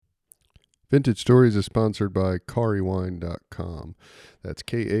Vintage Stories is sponsored by KariWine.com. That's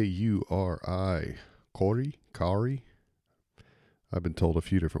Kauri. Kari? I've been told a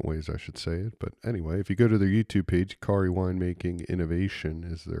few different ways I should say it. But anyway, if you go to their YouTube page, Kari Winemaking Innovation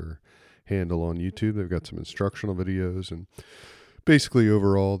is their handle on YouTube. They've got some instructional videos. And basically,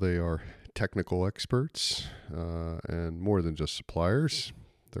 overall, they are technical experts and more than just suppliers.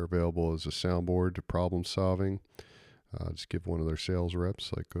 They're available as a soundboard to problem solving. Just give one of their sales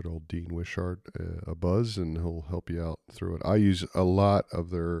reps, like good old Dean Wishart, a buzz, and he'll help you out through it. I use a lot of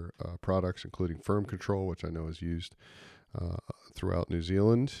their products, including Firm Control, which I know is used throughout New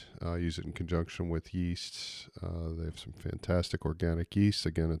Zealand. I use it in conjunction with yeasts. They have some fantastic organic yeast.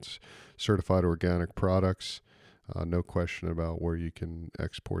 Again, it's certified organic products. No question about where you can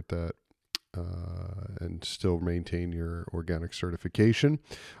export that and still maintain your organic certification.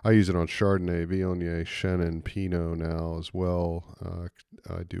 I use it on Chardonnay, Viognier, Chenin, Pinot now as well.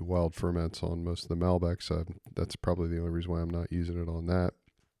 I do wild ferments on most of the Malbecs. That's probably the only reason why I'm not using it on that.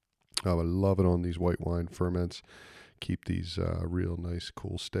 I would love it on these white wine ferments. Keep these real nice,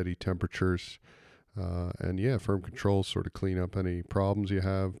 cool, steady temperatures. And yeah, Firm Control sort of clean up any problems you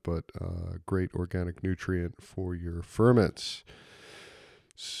have, but great organic nutrient for your ferments.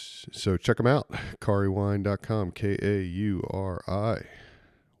 So check them out, KariWine.com, Kauri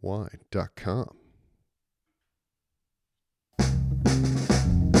wine.com.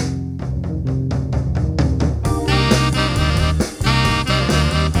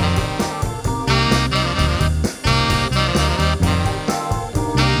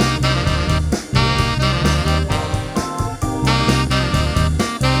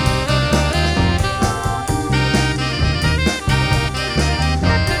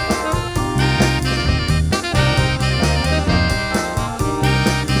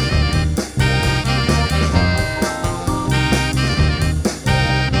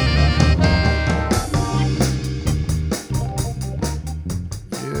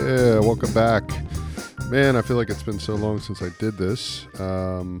 Welcome back. Man, I feel like it's been so long since I did this.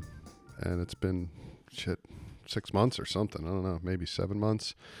 And it's been, 6 months or something. I don't know, maybe 7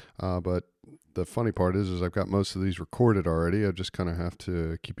 months. But the funny part is I've got most of these recorded already. I just kind of have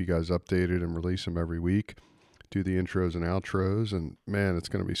to keep you guys updated and release them every week. Do the intros and outros, and man, it's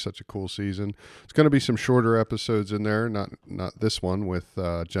going to be such a cool season. It's going to be some shorter episodes in there, not this one with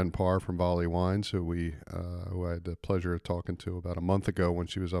Jen Parr from Volley Wines, who I had the pleasure of talking to about a month ago when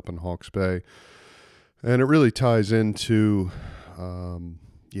she was up in Hawke's Bay, and it really ties into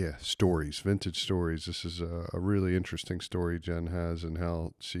stories, vintage stories. This is a really interesting story Jen has, and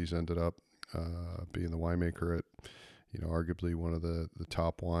how she's ended up being the winemaker at arguably one of the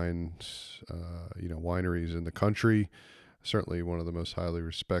top wines, wineries in the country. Certainly one of the most highly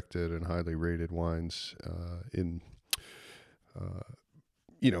respected and highly rated wines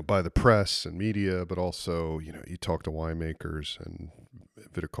by the press and media, but also, you talk to winemakers and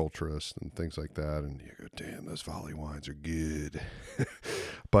viticulturists and things like that, and you go, damn, those Volley wines are good.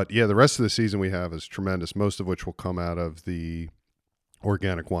 But yeah, the rest of the season we have is tremendous, most of which will come out of the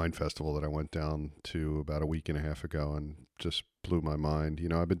Organic Wine Festival that I went down to about a week and a half ago, and just blew my mind.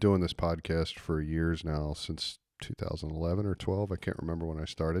 I've been doing this podcast for years now, since 2011 or 12. I can't remember when I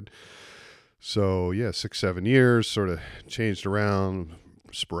started. So yeah, 6-7 years, sort of changed around,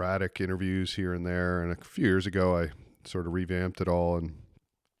 sporadic interviews here and there. And a few years ago, I sort of revamped it all and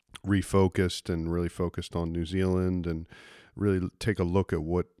refocused and really focused on New Zealand, and really take a look at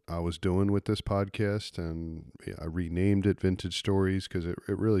what I was doing with this podcast. And I renamed it Vintage Stories because it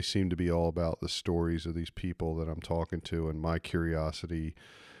really seemed to be all about the stories of these people that I'm talking to, and my curiosity,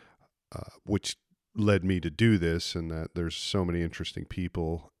 which led me to do this, and that there's so many interesting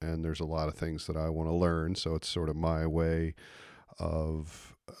people and there's a lot of things that I want to learn. So it's sort of my way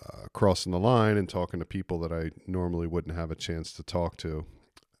of crossing the line and talking to people that I normally wouldn't have a chance to talk to.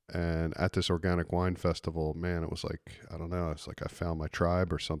 And at this Organic Wine Festival, man, it was like, I don't know, it's like I found my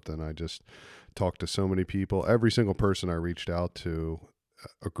tribe or something. I just talked to so many people. Every single person I reached out to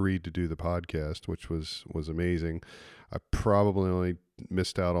agreed to do the podcast, which was amazing. I probably only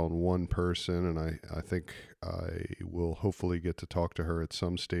missed out on one person, and I think I will hopefully get to talk to her at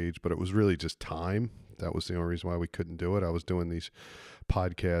some stage, but it was really just time. That was the only reason why we couldn't do it. I was doing these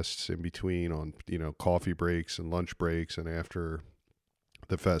podcasts in between on, coffee breaks and lunch breaks, and after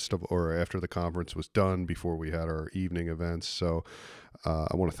the festival or after the conference was done, before we had our evening events. So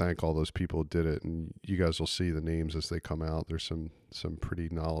I want to thank all those people who did it, and you guys will see the names as they come out. There's some pretty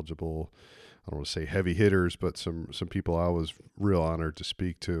knowledgeable, I don't want to say heavy hitters, but some people I was real honored to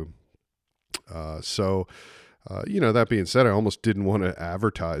speak to. So That being said, I almost didn't want to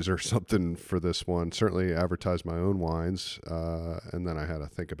advertise or something for this one. Certainly advertise my own wines. And then I had to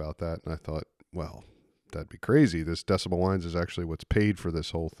think about that. And I thought, well, that'd be crazy. This Decibel Wines is actually what's paid for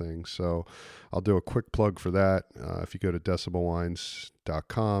this whole thing. So I'll do a quick plug for that. If you go to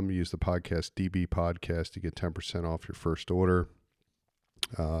decibelwines.com, use the podcast DB Podcast, you get 10% off your first order.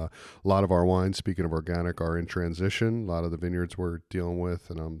 A lot of our wines, speaking of organic, are in transition. A lot of the vineyards we're dealing with,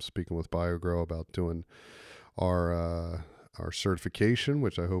 and I'm speaking with BioGrow about doing our certification,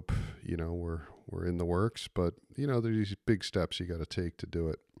 which I hope we're in the works. But there's these big steps you got to take to do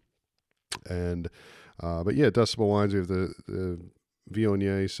it. And but yeah, Decibel Wines, we have the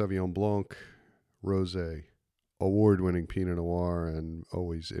Viognier, Sauvignon Blanc, Rosé, award-winning Pinot Noir, and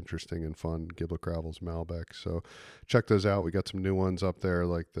always interesting and fun Giblet Gravels Malbec. So check those out. We got some new ones up there,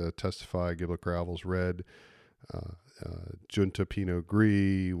 like the Testify Giblet Gravels Red, Junta Pinot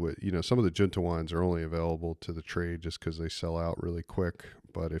Gris. Some of the Junta wines are only available to the trade just because they sell out really quick.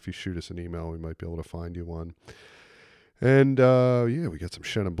 But if you shoot us an email, we might be able to find you one. And we got some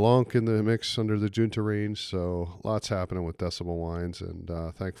Chenin Blanc in the mix under the Junta range. So lots happening with Decibel Wines. And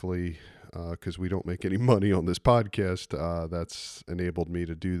thankfully, because we don't make any money on this podcast, that's enabled me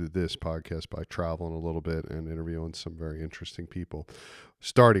to do this podcast by traveling a little bit and interviewing some very interesting people.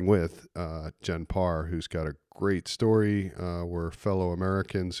 Starting with Jen Parr, who's got a great story. We're fellow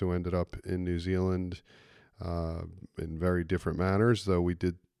Americans who ended up in New Zealand in very different manners, though we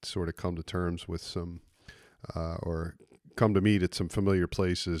did sort of come to terms with some or come to meet at some familiar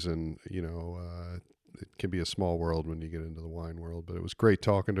places, and it can be a small world when you get into the wine world. But it was great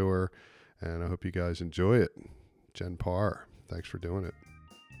talking to her, and I hope you guys enjoy it. Jen Parr, thanks for doing it.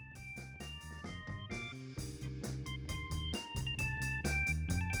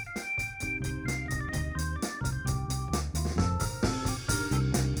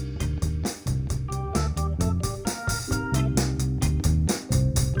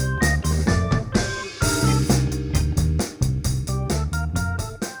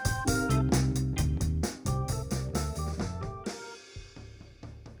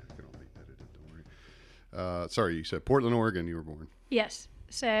 Sorry, you said Portland, Oregon you were born. Yes.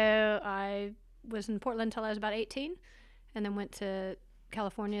 So I was in Portland until I was about 18, and then went to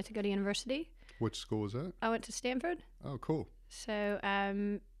California to go to university. Which school was that? I went to Stanford. Oh, cool. So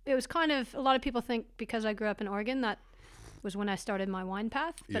it was kind of, a lot of people think because I grew up in Oregon, that was when I started my wine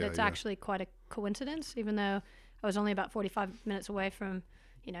path, but it's actually quite a coincidence, even though I was only about 45 minutes away from,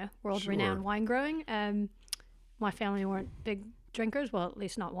 world-renowned wine growing. My family weren't big drinkers, well, at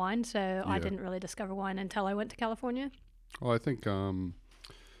least not wine, so I didn't really discover wine until I went to California. Well, I think I'm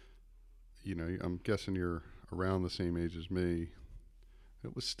guessing you're around the same age as me.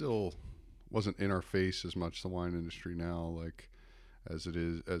 It wasn't in our face as much, the wine industry now, like it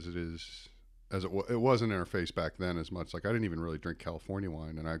wasn't in our face back then as much. Like I didn't even really drink California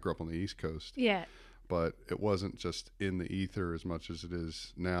wine, and I grew up on the East Coast. Yeah. But it wasn't just in the ether as much as it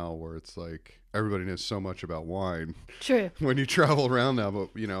is now, where it's like everybody knows so much about wine. True. When you travel around now, but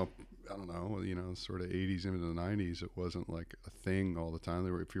I don't know, sort of 80s into the 90s, it wasn't like a thing all the time.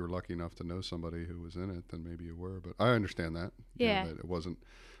 If you were lucky enough to know somebody who was in it, then maybe you were. But I understand that. Yeah. That it wasn't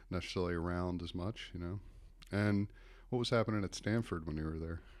necessarily around as much, And what was happening at Stanford when you were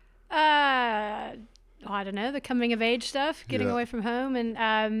there? I don't know, the coming of age stuff, getting away from home, and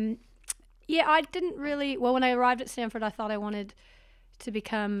I didn't really. Well, when I arrived at Stanford, I thought I wanted to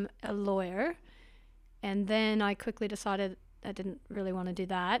become a lawyer, and then I quickly decided I didn't really want to do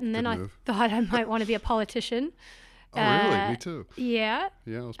that, and then I thought I might want to be a politician. Oh, really? Me too. Yeah.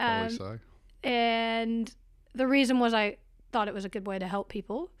 Yeah, I was poli-sci. And the reason was I thought it was a good way to help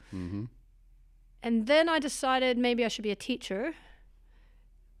people. Mm-hmm. And then I decided maybe I should be a teacher,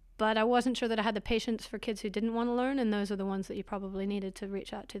 but I wasn't sure that I had the patience for kids who didn't want to learn, and those are the ones that you probably needed to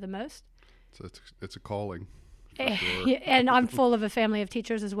reach out to the most. So it's a calling. Sure. And I'm full of a family of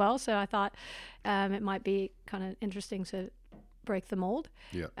teachers as well, so I thought it might be kind of interesting to break the mold.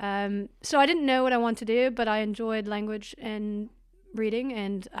 Yeah. So I didn't know what I wanted to do, but I enjoyed language and reading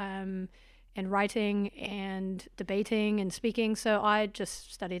and writing and debating and speaking. So I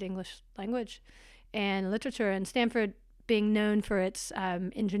just studied English language and literature. And Stanford, being known for its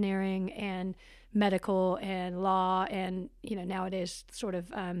engineering and medical and law and nowadays sort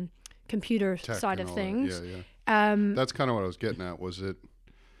of computer tech side of things. Yeah. That's kind of what I was getting at. Was it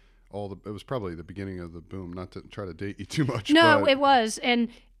it was probably the beginning of the boom, not to try to date you too much. No, it was. And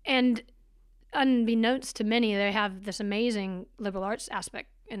unbeknownst to many, they have this amazing liberal arts aspect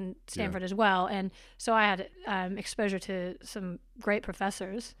in Stanford as well. And so I had exposure to some great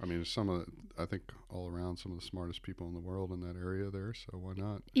professors. I mean, I think all around some of the smartest people in the world in that area there. So why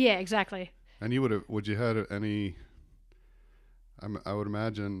not? Yeah, exactly. And would you had any, I would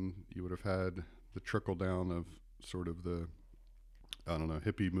imagine you would have had the trickle down of sort of the, I don't know,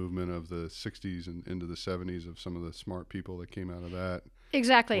 hippie movement of the 60s and into the 70s of some of the smart people that came out of that.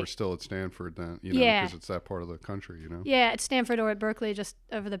 Exactly. We're still at Stanford then, Yeah. because it's that part of the country, Yeah, at Stanford or at Berkeley, just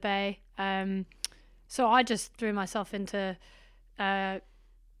over the bay. So I just threw myself into to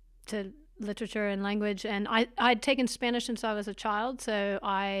literature and language, and I'd taken Spanish since I was a child, so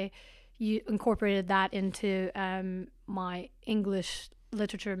I incorporated that into my English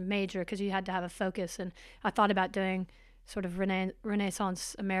literature major because you had to have a focus, and I thought about doing sort of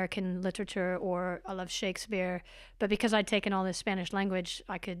Renaissance American literature, or I love Shakespeare, but because I'd taken all this Spanish language,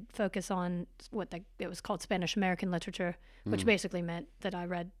 I could focus on it was called Spanish American literature, which basically meant that I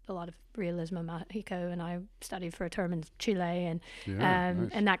read a lot of realism mágico, and I studied for a term in Chile and nice.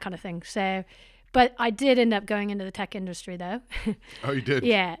 and that kind of thing. So, but I did end up going into the tech industry though. Oh, you did?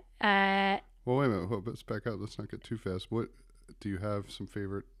 Yeah. Well, wait a minute. Let's back up. Let's not get too fast. What do you have some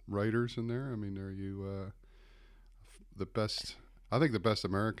favorite writers in there? I mean, are you the best? I think the best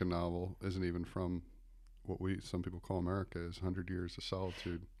American novel isn't even from what some people call America, is 100 Years of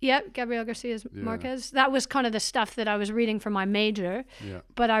Solitude. Yep, Gabriel Garcia Marquez. That was kind of the stuff that I was reading for my major. Yeah.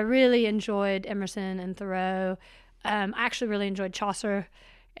 But I really enjoyed Emerson and Thoreau. I actually really enjoyed Chaucer,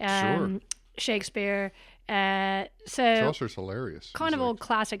 Sure. Shakespeare. So Chaucer's hilarious. Kind of old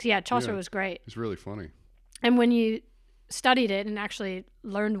classics. Yeah, Chaucer was great. He's really funny. And when you studied it and actually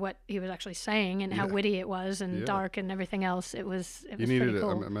learned what he was actually saying and how witty it was and dark and everything else, it was You needed pretty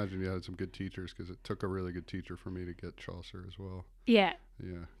cool. I imagine you had some good teachers, because it took a really good teacher for me to get Chaucer as well. Yeah.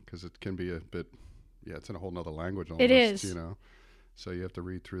 Yeah, because it can be a bit, it's in a whole nother language almost. It is. So you have to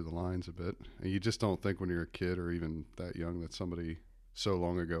read through the lines a bit. And you just don't think when you're a kid or even that young that somebody so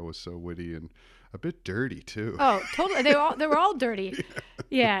long ago was so witty and a bit dirty too. Oh, totally. They were all dirty.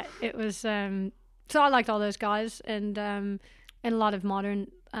 Yeah, it was. So I liked all those guys, and a lot of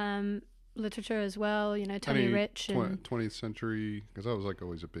modern literature as well. Tony Rich and 20th century, because I was like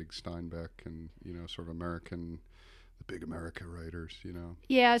always a big Steinbeck and sort of American, the big America writers.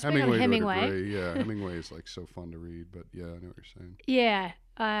 Yeah, it's big on Hemingway. Yeah, Hemingway is like so fun to read. But yeah, I know what you're saying. Yeah,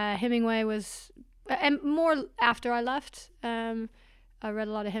 Hemingway was, and more after I left. I read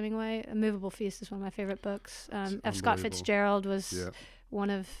a lot of Hemingway. A Movable Feast is one of my favorite books. F. Scott Fitzgerald was one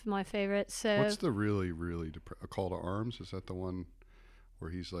of my favorites. So what's the really, really A Call to Arms? Is that the one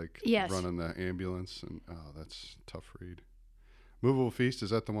where he's like running the ambulance? And that's a tough read. Movable Feast, is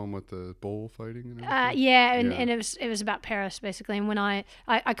that the one with the bull fighting and everything? Yeah, and it was about Paris basically. And when I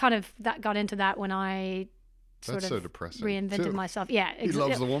kind of got into that when I That's so depressing. Reinvented too. myself. Yeah, he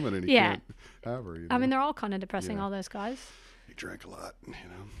loves the woman and he can't have her. I mean, they're all kind of depressing. All those guys. He drank a lot,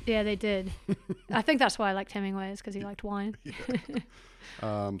 Yeah, they did. I think that's why I liked Hemingway, is because he liked wine.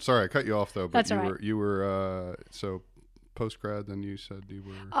 Sorry, I cut you off though. But that's all right. You were so post grad. Then you said you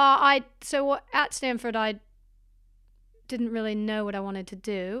were. At Stanford, I didn't really know what I wanted to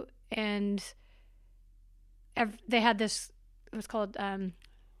do, and they had this. It was called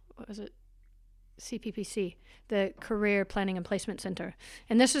what was it? CPPC, the Career Planning and Placement Center,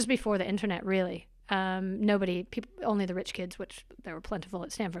 and this was before the internet, really. Only the rich kids, which there were plentiful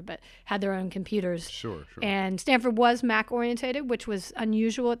at Stanford, but had their own computers. Sure. And Stanford was Mac orientated, which was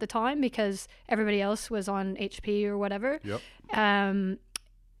unusual at the time because everybody else was on HP or whatever. Yep.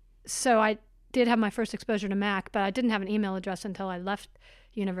 So I did have my first exposure to Mac, but I didn't have an email address until I left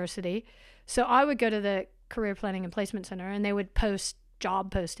university. So I would go to the Career Planning and Placement Center, and they would post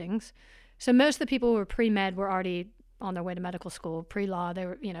job postings. So most of the people who were pre-med were already on their way to medical school, pre-law, they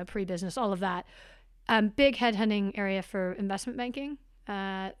were, pre-business, all of that. Big headhunting area for investment banking.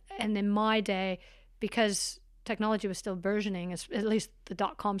 And in my day, because technology was still burgeoning, at least the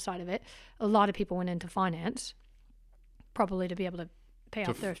 .com side of it, a lot of people went into finance, probably to be able to pay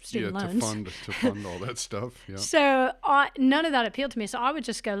off their student loans. To fund all that stuff. Yeah. So none of that appealed to me. So I would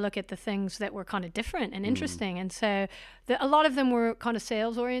just go look at the things that were kind of different and interesting. And so a lot of them were kind of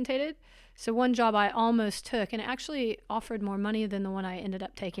sales orientated. So one job I almost took, and it actually offered more money than the one I ended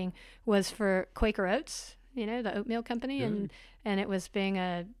up taking, was for Quaker Oats, the oatmeal company. And it was being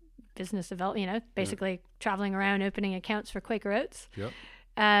a business development, basically traveling around opening accounts for Quaker Oats. Yep.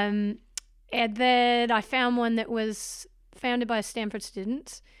 And then I found one that was founded by Stanford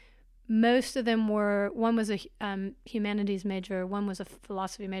students. Most of them one was a humanities major, one was a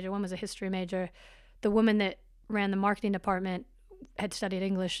philosophy major, one was a history major. The woman that ran the marketing department had studied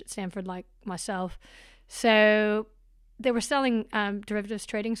English at Stanford like myself. So they were selling derivatives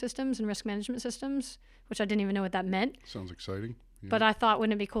trading systems and risk management systems, which I didn't even know what that meant. Sounds exciting. Yeah. But I thought,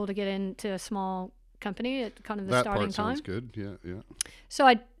 wouldn't it be cool to get into a small company at kind of the starting time? That part sounds good. Yeah. So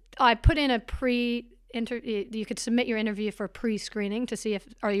I I put in a you could submit your interview for pre-screening to see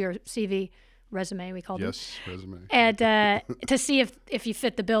or your CV resume, we called it. Yes, resume. And to see if you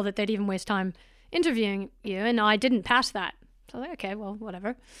fit the bill, that they'd even waste time interviewing you. And I didn't pass that. So I was like, okay, well, whatever.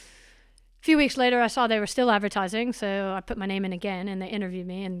 A few weeks later, I saw they were still advertising, so I put my name in again, and they interviewed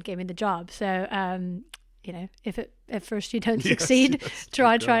me and gave me the job. So, if at first you don't succeed,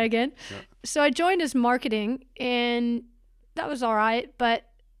 try again. Yeah. So I joined as marketing, and that was all right, but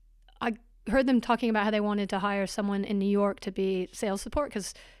I heard them talking about how they wanted to hire someone in New York to be sales support,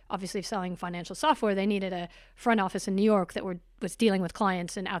 because obviously selling financial software, they needed a front office in New York that was dealing with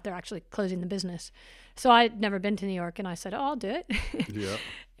clients and out there actually closing the business. So I'd never been to New York, and I said, I'll do it. Yeah.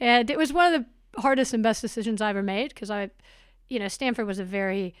 And it was one of the hardest and best decisions I ever made, because Stanford was a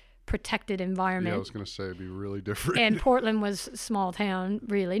very protected environment. Yeah, I was going to say it'd be really different. And Portland was a small town,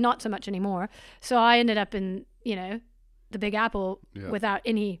 really, not so much anymore. So I ended up in, the Big Apple without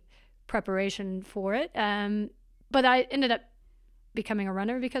any preparation for it. But I ended up becoming a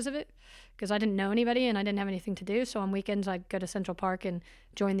runner because of it, because I didn't know anybody and I didn't have anything to do. So on weekends I'd go to Central Park and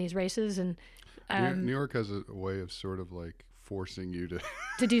join these races. And New York has a way of sort of like forcing you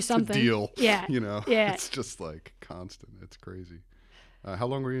to do something, to deal. Yeah, It's just like constant. It's crazy. How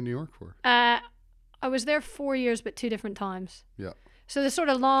long were you in New York for? I was there 4 years, but 2 different times. Yeah. So the sort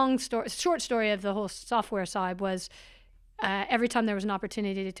of short story of the whole software side was, every time there was an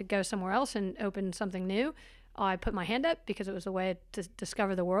opportunity to go somewhere else and open something new, I put my hand up, because it was a way to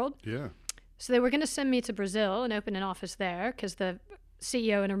discover the world. Yeah. So they were going to send me to Brazil and open an office there, because the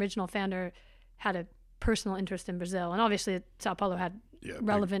CEO and original founder had a personal interest in Brazil. And obviously Sao Paulo had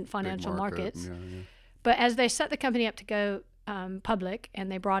relevant financial markets. Yeah. But as they set the company up to go public, and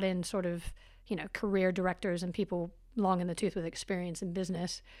they brought in sort of, career directors and people long in the tooth with experience in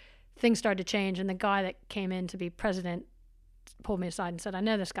business, things started to change. And the guy that came in to be president pulled me aside and said, I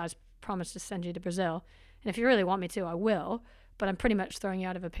know this guy's promised to send you to Brazil, and if you really want me to, I will, but I'm pretty much throwing you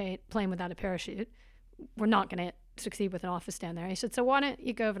out of a plane without a parachute. We're not going to succeed with an office down there. He said, so why don't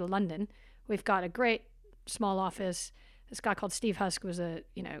you go over to London? We've got a great small office. This guy called Steve Husk was an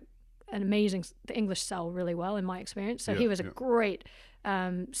amazing, the English sell really well in my experience. So he was a great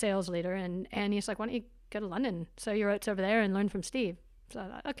sales leader. And he's like, why don't you go to London? So your it's over there and learn from Steve. So I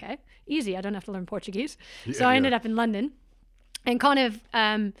thought, okay, easy. I don't have to learn Portuguese. So I ended up in London, and kind of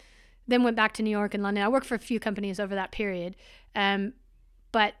then went back to New York and London. I worked for a few companies over that period.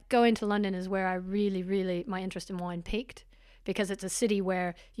 But going to London is where I really, really, my interest in wine peaked, because it's a city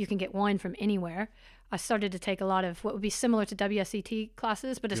where you can get wine from anywhere. I started to take a lot of what would be similar to WSET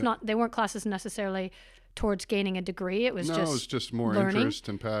classes, but it's not, they weren't classes necessarily towards gaining a degree. It was just more learning. Interest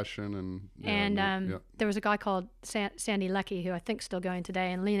and passion. There was a guy called Sandy Leckie, who I think's still going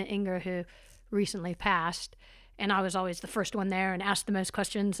today, and Lena Inger, who recently passed. And I was always the first one there and asked the most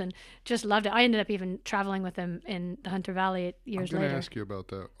questions and just loved it. I ended up even traveling with them in the Hunter Valley years later. I'm going to ask you about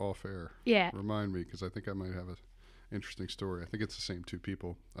that off air. Yeah. Remind me, because I think I might have an interesting story. I think it's the same 2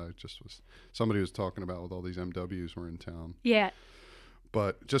 people. Somebody was talking about with all these MWs were in town. Yeah.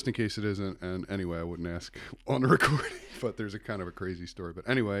 But just in case it isn't, and anyway, I wouldn't ask on the recording, but there's a kind of a crazy story. But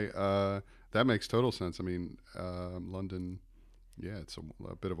anyway, that makes total sense. I mean, London... Yeah, it's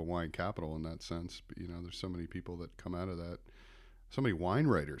a bit of a wine capital in that sense. But, there's so many people that come out of that. So many wine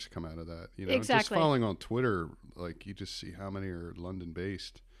writers come out of that. Exactly. Just following on Twitter, like you just see how many are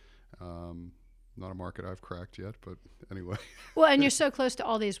London-based. Not a market I've cracked yet, but anyway. Well, and you're so close to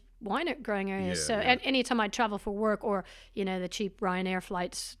all these wine growing areas. Anytime I'd travel for work, or, the cheap Ryanair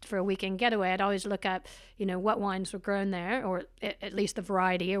flights for a weekend getaway, I'd always look up, what wines were grown there, or at least the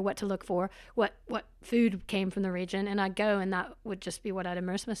variety, or what to look for, what food came from the region. And I'd go, and that would just be what I'd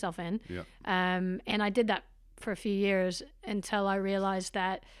immerse myself in. Yeah. And I did that for a few years until I realized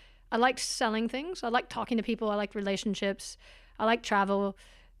that I liked selling things. I liked talking to people. I liked relationships. I liked travel.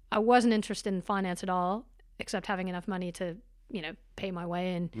 I wasn't interested in finance at all, except having enough money to, pay my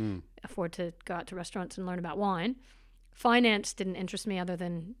way and afford to go out to restaurants and learn about wine. Finance didn't interest me, other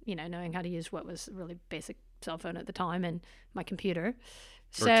than, knowing how to use what was a really basic cell phone at the time and my computer.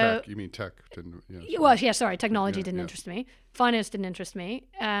 Or tech, you mean tech? Technology didn't interest me. Finance didn't interest me.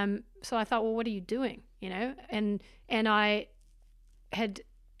 So I thought, well, what are you doing? And I had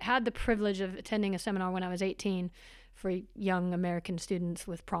the privilege of attending a seminar when I was 18 for young American students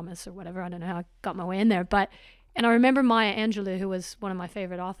with promise or whatever. I don't know how I got my way in there, and I remember Maya Angelou, who was one of my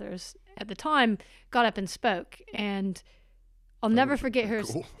favorite authors at the time, got up and spoke, and I'll never forget her.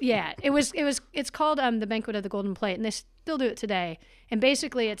 Cool. Yeah, it's called The Banquet of the Golden Plate, and they still do it today. And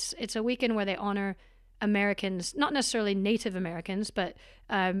basically, it's a weekend where they honor Americans, not necessarily Native Americans, but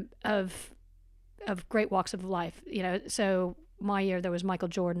of great walks of life. So my year, there was Michael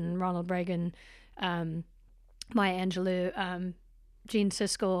Jordan, Ronald Reagan, Maya Angelou, Gene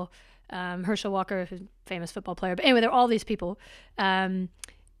Siskel, Herschel Walker, who's a famous football player. But anyway, there are all these people. And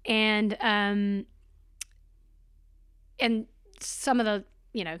some of the,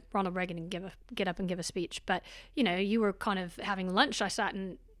 Ronald Reagan didn't get up and give a speech. But, you were kind of having lunch. I sat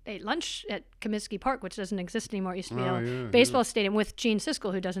and ate lunch at Comiskey Park, which doesn't exist anymore. It used to be a baseball stadium with Gene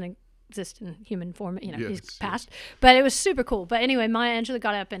Siskel, who doesn't exist in human form. He's passed. Yes. But it was super cool. But anyway, Maya Angelou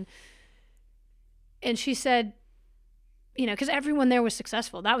got up and she said, because everyone there was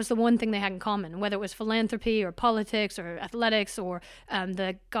successful. That was the one thing they had in common, whether it was philanthropy or politics or athletics or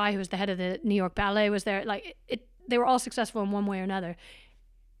the guy who was the head of the New York Ballet was there. They were all successful in one way or another.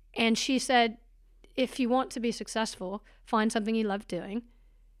 And she said, if you want to be successful, find something you love doing,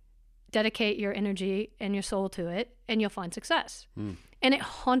 dedicate your energy and your soul to it, and you'll find success. And it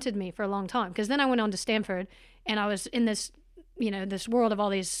haunted me for a long time, because then I went on to Stanford, and I was in this this world of all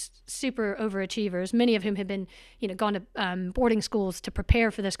these super overachievers, many of whom had been, gone to boarding schools to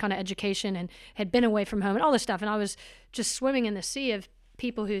prepare for this kind of education and had been away from home and all this stuff. And I was just swimming in the sea of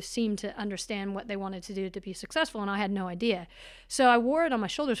people who seemed to understand what they wanted to do to be successful, and I had no idea. So I wore it on my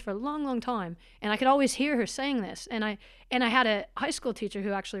shoulders for a long, long time, and I could always hear her saying this. And I had a high school teacher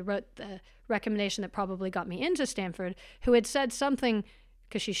who actually wrote the recommendation that probably got me into Stanford, who had said something,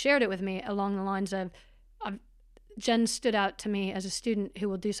 because she shared it with me, along the lines of, Jen stood out to me as a student who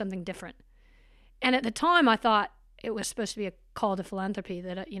will do something different. And at the time, I thought it was supposed to be a call to philanthropy,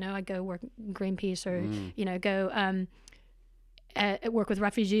 that, I'd go work in Greenpeace or, go work with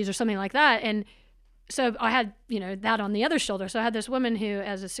refugees or something like that. And so I had, that on the other shoulder. So I had this woman who,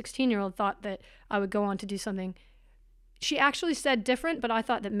 as a 16-year-old, thought that I would go on to do something. She actually said different, but I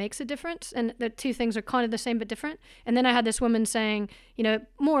thought that makes a difference. And the two things are kind of the same but different. And then I had this woman saying,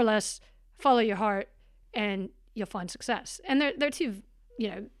 more or less, follow your heart and you'll find success. And they're two,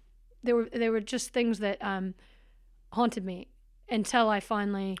 they were just things that haunted me until I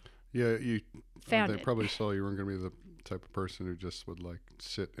finally found it. They probably saw you weren't going to be the type of person who just would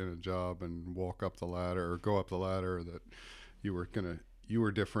sit in a job and walk up the ladder or go up the ladder, that you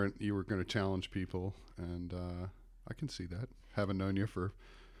were different, you were going to challenge people. And I can see that, having known you for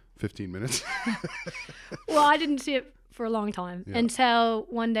 15 minutes. Well, I didn't see it for a long time until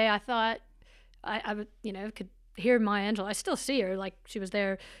one day I thought I would, could hear Maya Angelou. I still see her, she was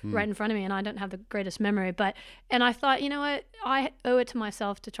there right in front of me, and I don't have the greatest memory. And I thought, what, I owe it to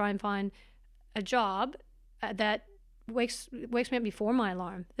myself to try and find a job that wakes me up before my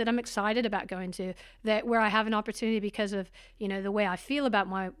alarm, that I'm excited about going to, that where I have an opportunity because of, the way I feel about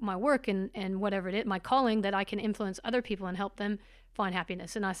my work and whatever it is, my calling, that I can influence other people and help them find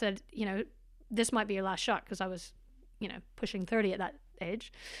happiness. And I said, this might be your last shot, because I was, pushing 30 at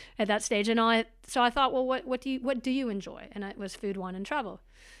that stage. And I thought, well, what do you enjoy? And it was food, wine, and travel.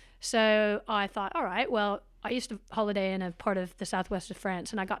 So I thought, all right, well, I used to holiday in a part of the southwest of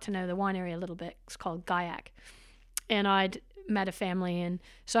France, and I got to know the wine area a little bit. It's called Gaillac. And I'd met a family, and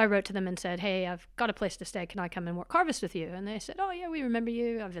so I wrote to them and said, hey, I've got a place to stay. Can I come and work harvest with you? And they said, oh, yeah, we remember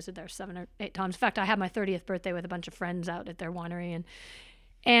you. I visited there 7 or 8 times. In fact, I had my 30th birthday with a bunch of friends out at their winery.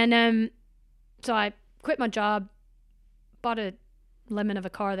 And so I quit my job, bought a lemon of a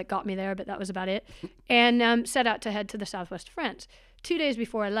car that got me there, but that was about it, and set out to head to the southwest of France. 2 days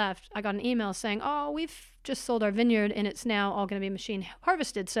before I left, I got an email saying, oh, we've just sold our vineyard, and it's now all going to be machine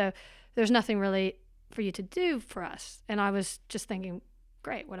harvested, so there's nothing really for you to do for us. And I was just thinking,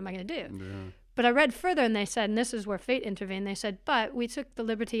 great, what am I going to do? Yeah. But I read further, and they said, and this is where fate intervened, they said, but we took the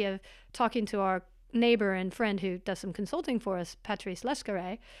liberty of talking to our neighbor and friend who does some consulting for us, Patrice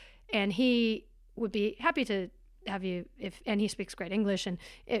Lescaret, and he would be happy to have you, and he speaks great English, and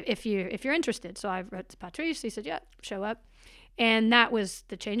if you're interested. So I wrote to Patrice. He said, yeah, show up. And that was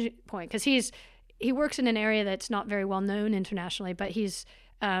the changing point, because he works in an area that's not very well known internationally, but he's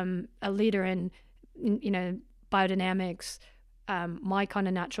a leader in biodynamics, my kind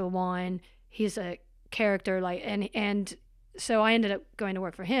of natural wine. He's a character, and so I ended up going to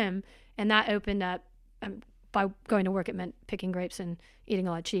work for him, and that opened up. By going to work, it meant picking grapes and eating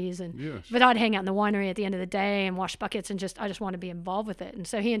a lot of cheese. But I'd hang out in the winery at the end of the day and wash buckets, and I just want to be involved with it. And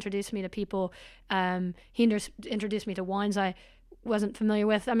so he introduced me to people. He introduced me to wines I wasn't familiar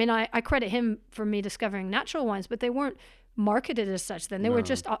with. I mean, I credit him for me discovering natural wines, but they weren't marketed as such then. They were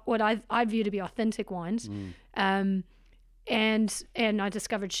just what I view to be authentic wines. And I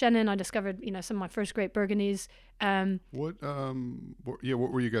discovered Chenin. I discovered, some of my first great Burgundies. What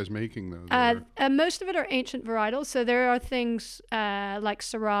were you guys making though? Most of it are ancient varietals. So there are things like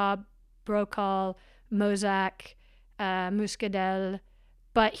Syrah, Brocal, Mozac, Muscadel.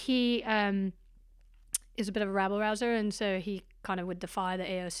 But he is a bit of a rabble rouser, and so he kind of would defy the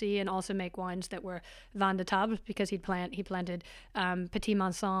AOC and also make wines that were vin de table, because he planted Petit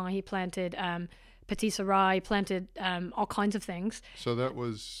Manson, he planted Petit Syrah, he planted all kinds of things. So that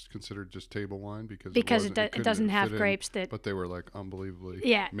was considered just table wine because it doesn't have grapes but they were like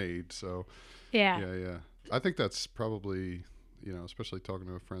unbelievably made. So yeah. I think that's probably, especially talking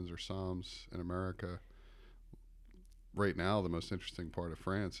to friends or somms in America right now, the most interesting part of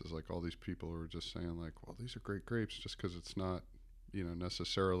France is like all these people who are just saying like, well, these are great grapes, just because it's not,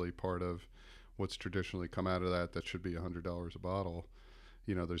 necessarily part of what's traditionally come out of that should be $100 a bottle.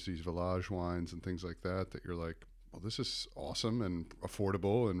 There's these village wines and things like that you're like, well, this is awesome and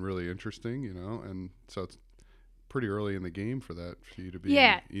affordable and really interesting, and so it's pretty early in the game for you to be,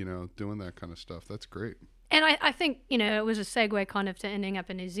 doing that kind of stuff. That's great. And I think, it was a segue kind of to ending up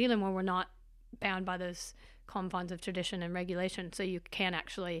in New Zealand, where we're not bound by those confines of tradition and regulation. So you can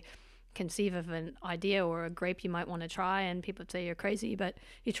actually conceive of an idea or a grape you might want to try, and people say you're crazy, but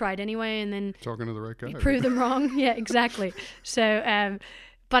you try it anyway, and then talking to the right guy, you prove them wrong. Yeah, exactly. So,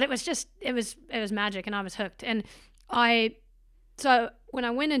 but it was magic, and I was hooked. And so when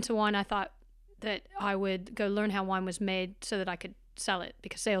I went into wine, I thought that I would go learn how wine was made so that I could sell it,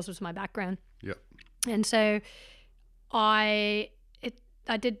 because sales was my background. Yeah. And so I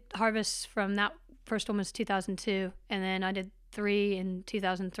did harvests from that. First one was 2002, and then I did 3 in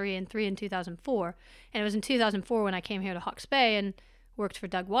 2003 and 3 in 2004. And it was in 2004 when I came here to Hawke's Bay and worked for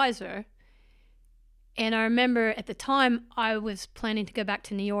Doug Weiser. And I remember at the time I was planning to go back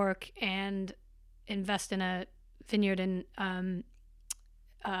to New York and invest in a vineyard in on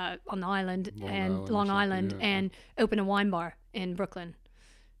the island, Long Island, and open a wine bar in Brooklyn.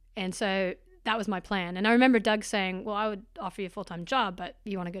 And so that was my plan. And I remember Doug saying, well, I would offer you a full-time job, but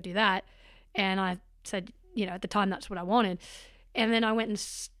you want to go do that? And I said, at the time, that's what I wanted. And then I went and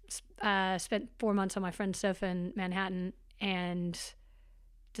spent 4 months on my friend's sofa in Manhattan and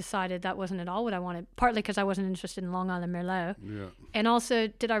decided that wasn't at all what I wanted, partly because I wasn't interested in Long Island Merlot. Yeah. And also,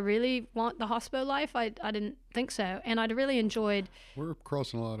 did I really want the hospo life? I didn't think so. And I'd really enjoyed... We're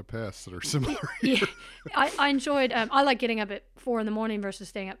crossing a lot of paths that are similar. Yeah. I enjoyed... I like getting up at 4 in the morning versus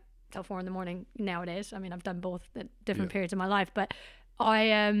staying up till 4 in the nowadays. I mean, I've done both at different periods of my life, but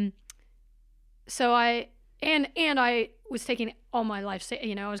I was taking all my life,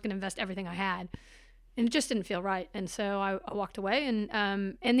 I was going to invest everything I had, and it just didn't feel right. And so I walked away,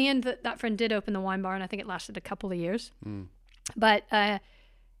 and in the end, that friend did open the wine bar, and I think it lasted a couple of years. But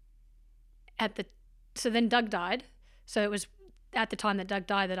so then Doug died. So it was at the time that Doug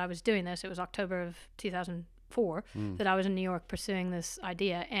died that I was doing this. It was October of 2004 that I was in New York pursuing this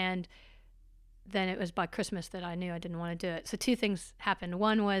idea, and then it was by Christmas that I knew I didn't want to do it. So 2 things happened.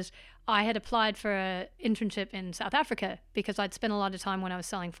 One was I had applied for an internship in South Africa because I'd spent a lot of time when I was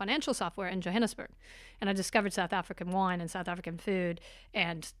selling financial software in Johannesburg. And I discovered South African wine and South African food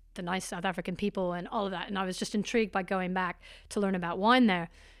and the nice South African people and all of that. And I was just intrigued by going back to learn about wine there.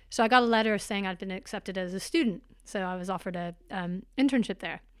 So I got a letter saying I'd been accepted as a student. So I was offered a internship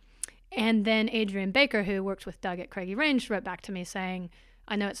there. And then Adrian Baker, who worked with Doug at Craigie Range, wrote back to me saying,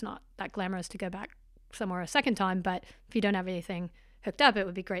 I know it's not that glamorous to go back somewhere a second time, but if you don't have anything hooked up, it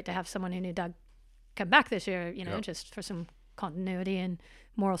would be great to have someone who knew Doug come back this year, just for some continuity and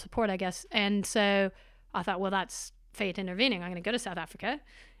moral support, I guess. And so I thought, well, that's fate intervening. I'm going to go to South Africa,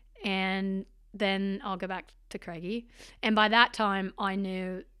 and then I'll go back to Craigie. And by that time, I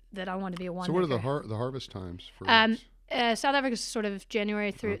knew that I wanted to be a winemaker. So what are the harvest times for South Africa is sort of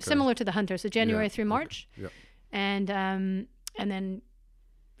January through, similar to the Hunter, so January through March. Okay. And then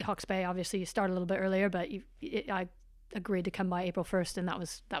Hawke's Bay, obviously, you start a little bit earlier, but I agreed to come by April 1st, and that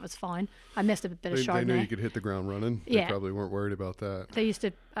was fine. I missed a bit of Chardonnay. They knew you could hit the ground running. They probably weren't worried about that. They used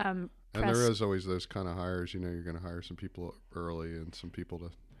to and there is always those kind of hires. You're going to hire some people early and some people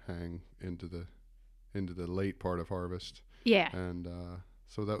to hang into the late part of harvest. Yeah. And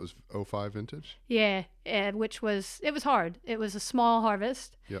so that was 05 vintage? Yeah, it was hard. It was a small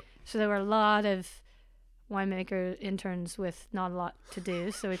harvest. Yep. So there were a lot of winemaker interns with not a lot to do.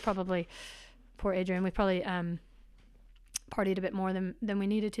 So poor Adrian, we probably partied a bit more than we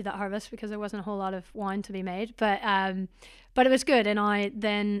needed to that harvest because there wasn't a whole lot of wine to be made. But it was good. And I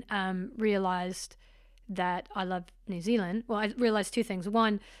then realized that I love New Zealand. Well, I realized 2 things.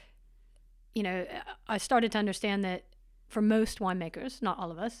 One, I started to understand that for most winemakers, not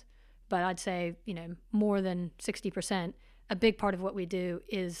all of us, but I'd say, more than 60%, a big part of what we do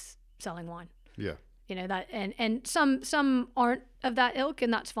is selling wine. Yeah. That, and some aren't of that ilk,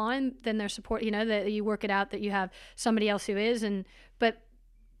 and that's fine. Then there's support, that you work it out, that you have somebody else who is, but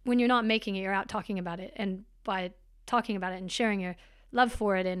when you're not making it, you're out talking about it. And by talking about it and sharing your love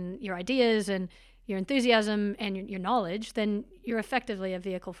for it and your ideas and your enthusiasm and your knowledge, then you're effectively a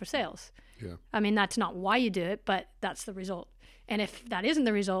vehicle for sales. Yeah. I mean, that's not why you do it, but that's the result. And if that isn't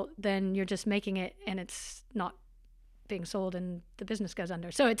the result, then you're just making it and it's not being sold and the business goes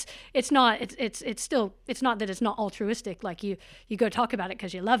under. So it's not that it's not altruistic. Like you go talk about it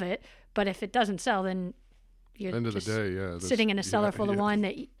because you love it, but if it doesn't sell, then you're end of the day, sitting in a cellar full of wine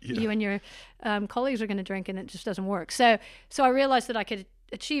that you and your colleagues are going to drink, and it just doesn't work. So I realized that I could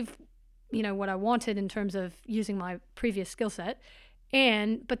achieve, what I wanted in terms of using my previous skill set,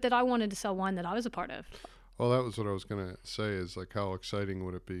 but that I wanted to sell wine that I was a part of. Well, that was what I was going to say, is like, how exciting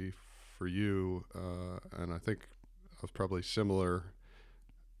would it be for you? And I think I was probably similar,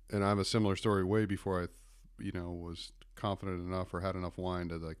 and I have a similar story way before I, was confident enough or had enough wine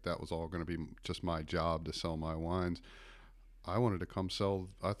to, like, that was all going to be just my job to sell my wines. I wanted to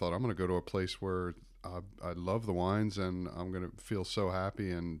I thought, I'm going to go to a place where I love the wines and I'm going to feel so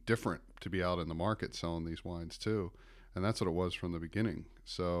happy and different to be out in the market selling these wines too. And that's what it was from the beginning.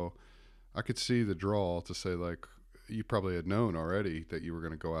 So I could see the draw to say, like, you probably had known already that you were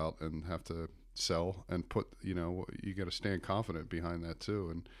going to go out and have to sell and put, you got to stand confident behind that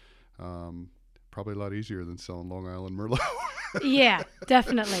too. And probably a lot easier than selling Long Island Merlot. Yeah,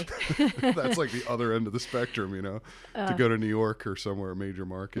 definitely. That's like the other end of the spectrum, to go to New York or somewhere, a major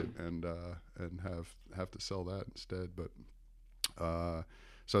market, and have to sell that instead. But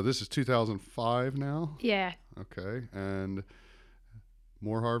so this is 2005 now? Yeah. Okay. And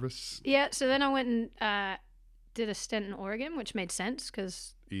more harvests? Yeah. So then I went and did a stint in Oregon, which made sense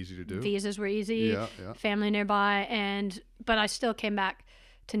because easy to do. Visas were easy. Yeah. Family nearby, but I still came back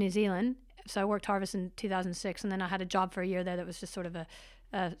to New Zealand. So I worked harvest in 2006, and then I had a job for a year there that was just sort of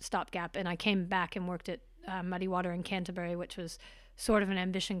a stopgap. And I came back and worked at Muddy Water in Canterbury, which was sort of an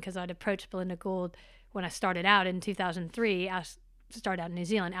ambition because I'd approached Belinda Gould when I started out in 2003, started out in New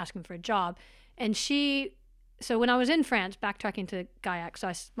Zealand asking for a job. And so when I was in France, backtracking to Gaillac, so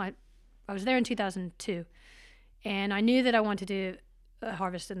I was there in 2002, and I knew that I wanted to do a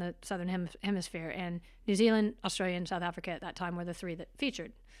harvest in the Southern Hemisphere, and New Zealand, Australia, and South Africa at that time were the three that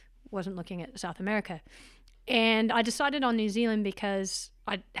featured. Wasn't looking at South America. And I decided on New Zealand because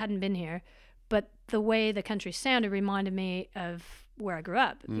I hadn't been here, but the way the country sounded reminded me of where I grew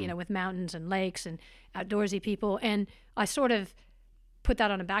up, with mountains and lakes and outdoorsy people. And I sort of put that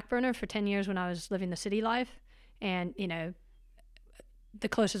on a back burner for 10 years when I was living the city life. And, the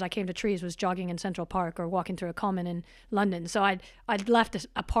closest I came to trees was jogging in Central Park or walking through a common in London. So I'd left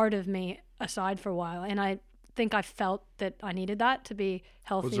a part of me aside for a while, and I think I felt that I needed that to be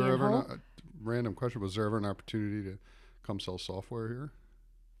healthy. Was there and ever whole. Random question? Was there ever an opportunity to come sell software here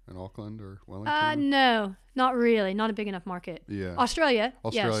in Auckland or Wellington? No, not really. Not a big enough market. Yeah. Australia.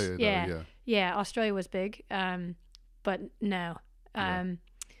 Yes. Yeah. Yeah. Australia was big, but no.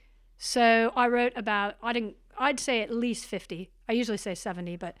 So I wrote about. I'd say at least 50. I usually say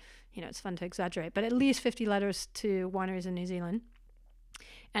 70, but it's fun to exaggerate. But at least 50 letters to wineries in New Zealand.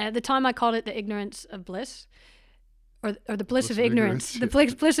 And at the time, I called it the ignorance of bliss, or the bliss of ignorance, the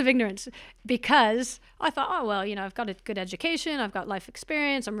bliss of ignorance, because I thought, oh, well, I've got a good education, I've got life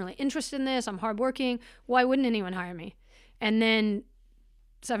experience, I'm really interested in this, I'm hardworking. Why wouldn't anyone hire me? And then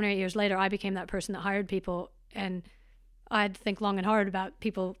 7 or 8 years later, I became that person that hired people, and I had to think long and hard about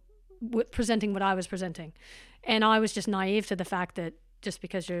people presenting what I was presenting. And I was just naive to the fact that just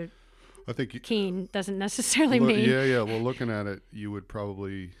because you're keen doesn't necessarily mean. Yeah. Well, looking at it, you would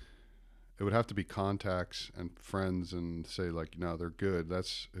probably, it would have to be contacts and friends and say, like, they're good.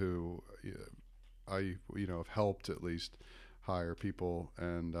 That's who I, have helped at least hire people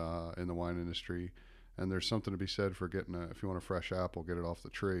and in the wine industry. And there's something to be said for getting if you want a fresh apple, get it off the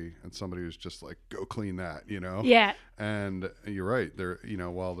tree, and somebody who's just like, go clean that, Yeah. And you're right there,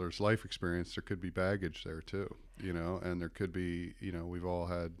 while there's life experience, there could be baggage there too, and there could be, we've all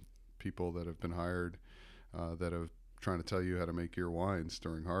had people that have been hired that have trying to tell you how to make your wines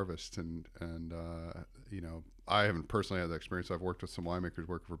during harvest, and I haven't personally had that experience. I've worked with some winemakers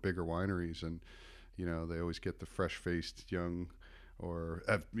working for bigger wineries, and they always get the fresh-faced young, or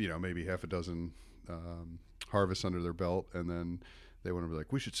maybe half a dozen harvests under their belt, and then they want to be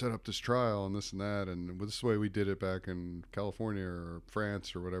like, we should set up this trial and this and that, and this is the way we did it back in California or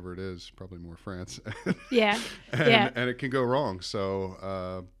France or whatever it is, probably more France. Yeah. And it can go wrong.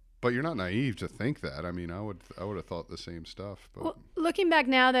 So but you're not naive to think that. I mean, I would have thought the same stuff. But well, looking back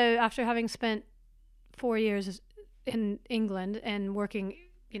now, though, after having spent 4 years in England and working,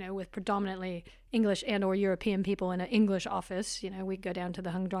 with predominantly English and or European people in an English office, we'd go down to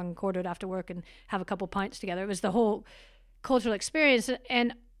the Hung Drong Quarter after work and have a couple pints together. It was the whole cultural experience.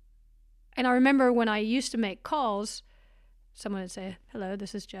 And I remember when I used to make calls, someone would say, hello,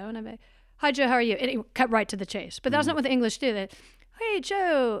 this is Joe. And I'd be, hi, Joe, how are you? And it cut right to the chase. But that's not what the English do. They, hey,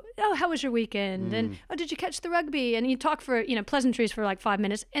 Joe, oh, how was your weekend? And, oh, did you catch the rugby? And you talk for, pleasantries for like 5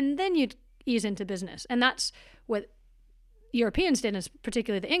 minutes, and then you'd ease into business. And that's what Europeans did, is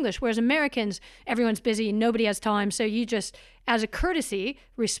particularly the English, whereas Americans, everyone's busy, nobody has time. So you just, as a courtesy,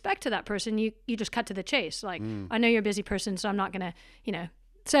 respect to that person, you just cut to the chase. Like, I know you're a busy person, so I'm not going to,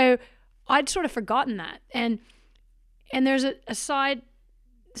 So I'd sort of forgotten that. And there's a side,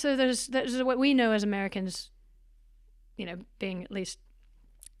 so there's what we know as Americans, being at least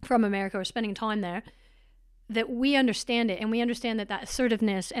from America or spending time there, that we understand it, and we understand that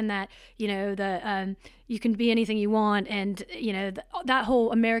assertiveness and that, you can be anything you want, and, that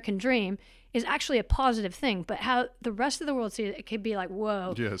whole American dream is actually a positive thing. But how the rest of the world sees it could be like,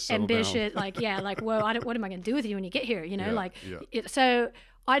 whoa, ambitious, like, whoa, what am I going to do with you when you get here? So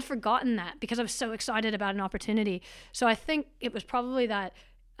I'd forgotten that because I was so excited about an opportunity. So I think it was probably that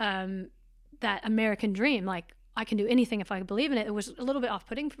American dream, like, I can do anything if I believe in it. It was a little bit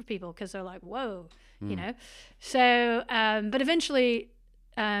off-putting for people because they're like, whoa, So, but eventually,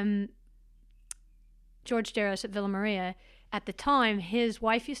 George Darrows at Villa Maria, at the time, his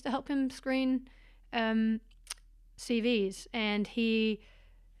wife used to help him screen CVs, and he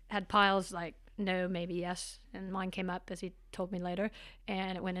had piles like no, maybe yes, and mine came up, as he told me later,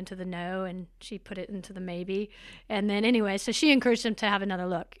 and it went into the no, and she put it into the maybe, and then anyway, so she encouraged him to have another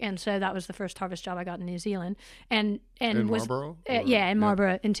look, and so that was the first harvest job I got in New Zealand, and in was Marlborough? In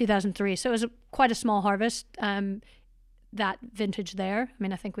Marlborough in 2003. So it was quite a small harvest, that vintage there. I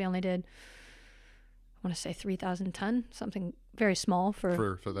mean, I think we only did, I want to say 3,000 ton, something very small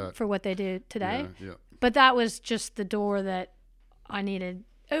for that, for what they do today. Yeah. But that was just the door that I needed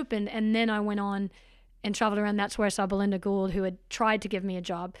opened, and then I went on and traveled around. That's where I saw Belinda Gould, who had tried to give me a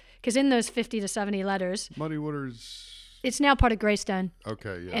job, because in those 50 to 70 letters, Muddy Waters, it's now part of Greystone.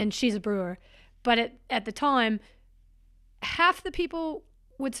 Okay, yeah. And she's a brewer, but at the time, half the people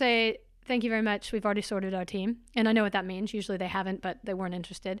would say, thank you very much, we've already sorted our team. And I know what that means. Usually they haven't, but they weren't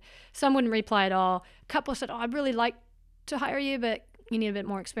interested. Some wouldn't reply at all. A couple said, oh, I'd really like to hire you, but you need a bit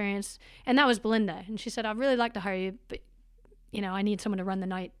more experience. And that was Belinda. And she said, I'd really like to hire you, but I need someone to run the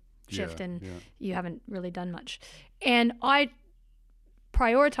night shift, and you haven't really done much. And I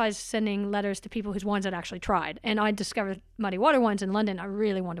prioritized sending letters to people whose wines I'd actually tried. And I discovered Muddy Water Wines in London. I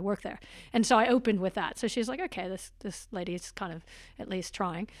really wanted to work there. And so I opened with that. So she's like, okay, this lady is kind of at least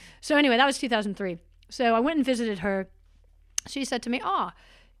trying. So anyway, that was 2003. So I went and visited her. She said to me,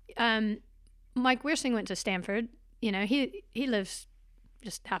 Mike Wiersing went to Stanford. He lives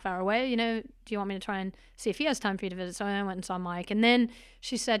just half hour away, do you want me to try and see if he has time for you to visit? So I went and saw Mike. And then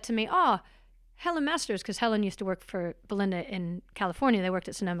she said to me, Helen Masters, because Helen used to work for Belinda in California. They worked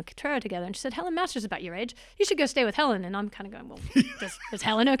at Sonoma-Cutrer together. And she said, Helen Masters is about your age. You should go stay with Helen. And I'm kind of going, well, is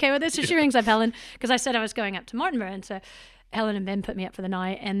Helen okay with this? So she rings up Helen, because I said I was going up to Martinborough. And so Helen and Ben put me up for the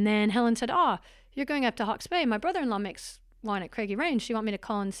night. And then Helen said, you're going up to Hawke's Bay. My brother-in-law makes wine at Craigie Range. Do you want me to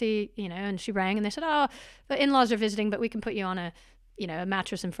call and see, and she rang. And they said, the in-laws are visiting, but we can put you on a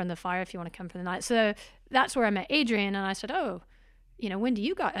mattress in front of the fire if you want to come for the night. So that's where I met Adrian, and I said, when do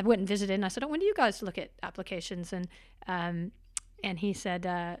you guys, I went and visited, and I said, when do you guys look at applications? And he said,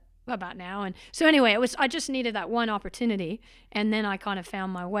 about now. And so anyway, I just needed that one opportunity, and then I kind of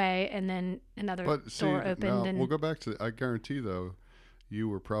found my way, and then another door opened. And we'll go back to, I guarantee though, you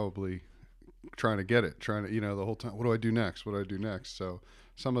were probably trying to get it, the whole time, what do I do next? So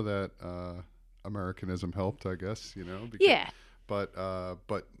some of that, Americanism helped, I guess, because, But that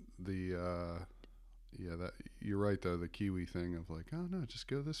you're right though, the Kiwi thing of like, oh no, just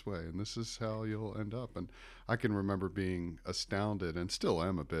go this way and this is how you'll end up. And I can remember being astounded, and still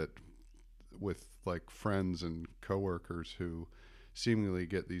am a bit, with like friends and coworkers who seemingly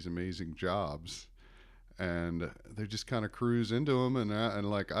get these amazing jobs, and they just kind of cruise into them,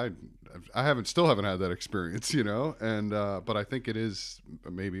 and like I still haven't had that experience, and but I think it is,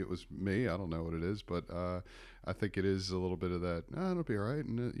 maybe it was me, I don't know what it is, but I think it is a little bit of that, it'll be all right,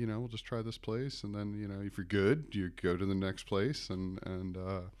 and we'll just try this place, and then if you're good, you go to the next place, and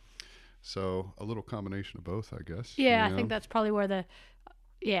so a little combination of both, I guess. I think that's probably where the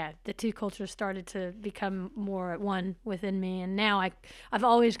two cultures started to become more at one within me. And now I've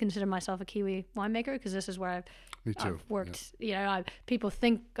always considered myself a Kiwi winemaker, because this is where I've worked. Yeah. People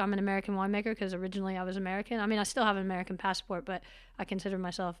think I'm an American winemaker because originally I was American. I mean, I still have an American passport, but I consider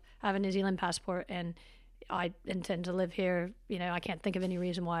myself, I have a New Zealand passport, and I intend to live here. I can't think of any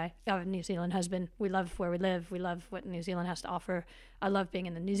reason why. I have a New Zealand husband. We love where we live. We love what New Zealand has to offer. I love being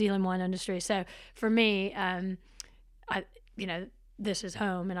in the New Zealand wine industry. So for me, this is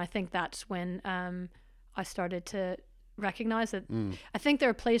home. And I think that's when I started to recognize that. I think there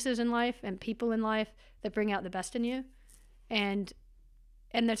are places in life and people in life that bring out the best in you, and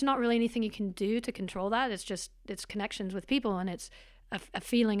there's not really anything you can do to control that. It's connections with people, and it's a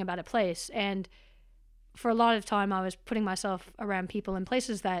feeling about a place. And for a lot of time, I was putting myself around people in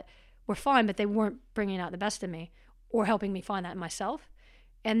places that were fine, but they weren't bringing out the best in me or helping me find that in myself.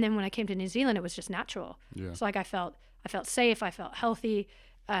 And then when I came to New Zealand, it was just natural. Yeah. It's like I felt safe. I felt healthy.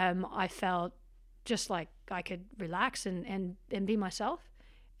 I felt just like I could relax and be myself.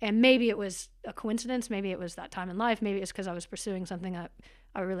 And maybe it was a coincidence. Maybe it was that time in life. Maybe it's because I was pursuing something that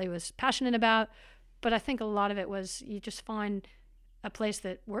I really was passionate about. But I think a lot of it was you just find a place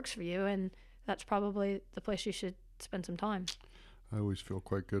that works for you, and that's probably the place you should spend some time. I always feel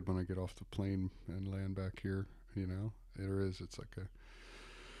quite good when I get off the plane and land back here. It's like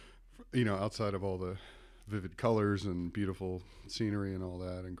outside of all the vivid colors and beautiful scenery and all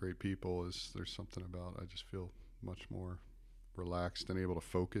that and great people, there's something about, I just feel much more relaxed and able to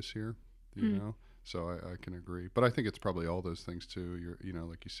focus here, you know? So I can agree. But I think it's probably all those things too.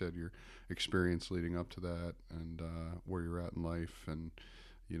 Like you said, your experience leading up to that, and where you're at in life, and,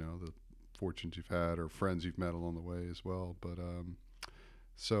 the fortunes you've had or friends you've met along the way as well. But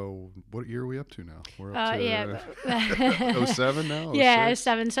so what year are we up to now? We're up to 07 now? Yeah,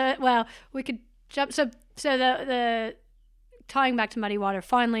 07. So, well, we could jump. So the tying back to Muddy Water,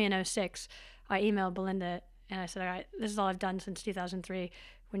 finally in 06, I emailed Belinda and I said, all right, this is all I've done since 2003.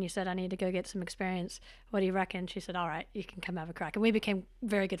 When you said I need to go get some experience, what do you reckon? She said, all right, you can come have a crack. And we became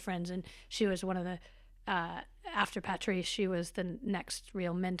very good friends. And she was one of the, after Patrice, she was the next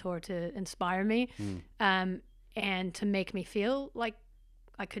real mentor to inspire me, and to make me feel like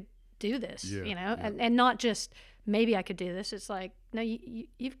I could do this, and not just maybe I could do this. It's like, no,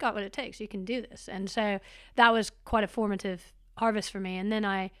 you've got what it takes. You can do this. And so that was quite a formative harvest for me. And then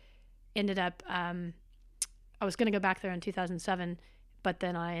I ended up, I was going to go back there in 2007, but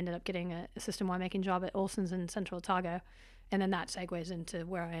then I ended up getting a assistant winemaking job at Olson's in Central Otago. And then that segues into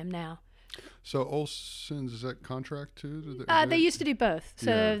where I am now. So Olson's, is that contract too? They used to do both.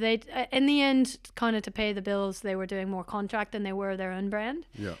 So they, in the end, kind of to pay the bills, they were doing more contract than they were their own brand.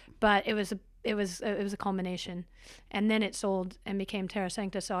 Yeah. But it was a combination, and then it sold and became Terra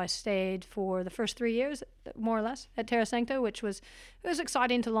Sancta. So I stayed for the first 3 years, more or less, at Terra Sancta, it was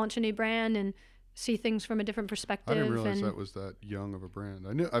exciting to launch a new brand and see things from a different perspective. I didn't realize that was that young of a brand.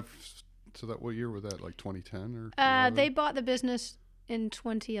 So that, what year was that? Like 2010 or? They bought the business in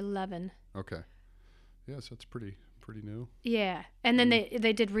 2011. Okay. Yes, that's pretty new. Yeah, and then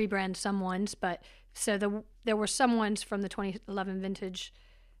they did rebrand some ones, but so there were some ones from the 2011 vintage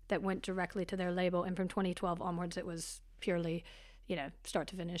that went directly to their label, and from 2012 onwards, it was purely, start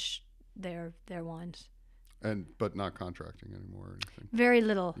to finish their wines. But not contracting anymore or anything. Very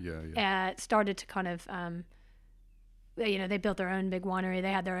little. Yeah. It started to kind of, they built their own big winery.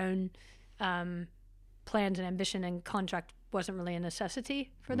 They had their own plans and ambition, and contract wasn't really a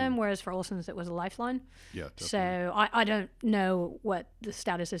necessity for them, whereas for Olson's it was a lifeline. Yeah, definitely. So I don't know what the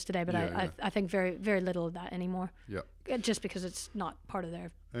status is today, but I think very, very little of that anymore. Yeah. Just because it's not part of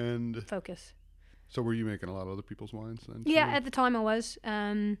their focus. So were you making a lot of other people's wines then? Yeah, at the time I was.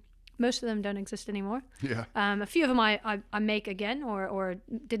 Most of them don't exist anymore. Yeah. A few of them I make again or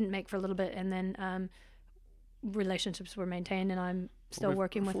didn't make for a little bit, and then relationships were maintained, and I'm still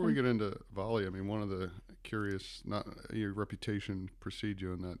working with them. Before we get into Volley, I mean, one of the curious, not your reputation precedes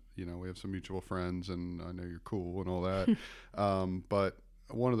you in that, we have some mutual friends, and I know you're cool and all that. But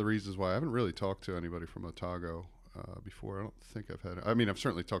one of the reasons why I haven't really talked to anybody from Otago before, I don't think I've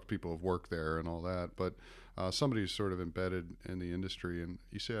certainly talked to people who've worked there and all that, but somebody who's sort of embedded in the industry, and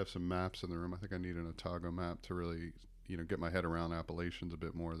you say I have some maps in the room. I think I need an Otago map to really, get my head around Appalachians a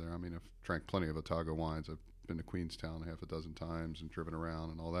bit more there. I mean, I've drank plenty of Otago wines. I've been to Queenstown half a dozen times and driven around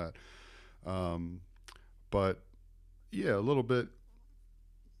and all that. But yeah, a little bit,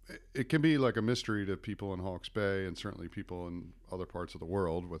 it can be like a mystery to people in Hawke's Bay, and certainly people in other parts of the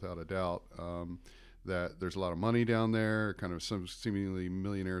world, without a doubt, that there's a lot of money down there, kind of some seemingly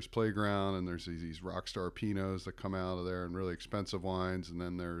millionaire's playground, and there's these rock star Pinots that come out of there, and really expensive wines, and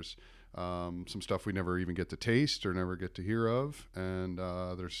then there's some stuff we never even get to taste or never get to hear of, and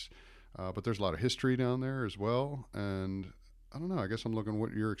but there's a lot of history down there as well. And I don't know, I guess I'm looking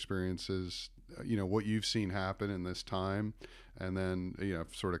what your experience is, what you've seen happen in this time, and then,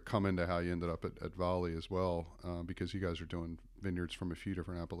 sort of come into how you ended up at Volley as well, because you guys are doing vineyards from a few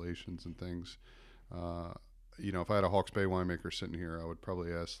different appellations and things. If I had a Hawke's Bay winemaker sitting here, I would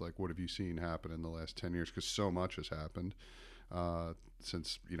probably ask, like, what have you seen happen in the last 10 years? Because so much has happened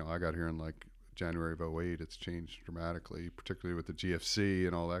since, I got here in, like, January of 2008. It's changed dramatically, particularly with the GFC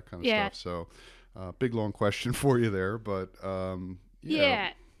and all that kind of stuff. So Big long question for you there, but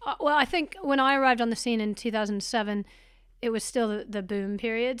yeah. Well, I think when I arrived on the scene in 2007, it was still the boom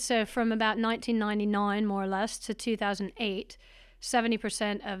period. So from about 1999, more or less, to 2008,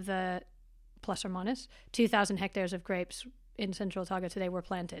 70% of the plus or minus 2,000 hectares of grapes in Central Otago today were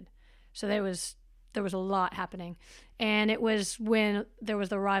planted. So there was a lot happening, and it was when there was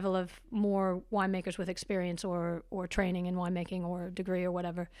the arrival of more winemakers with experience or training in winemaking or degree or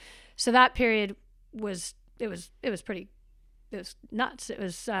whatever. So that period was nuts. It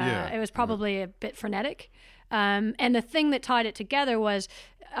was probably a bit frenetic, and the thing that tied it together was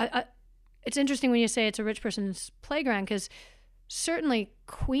it's interesting when you say it's a rich person's playground, because certainly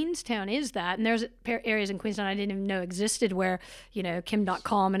Queenstown is that, and there's areas in Queenstown I didn't even know existed where,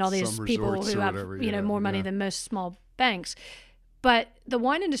 Kim.com and all these people who have more money than most small banks. But the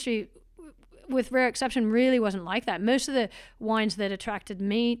wine industry, with rare exception, really wasn't like that. Most of the wines that attracted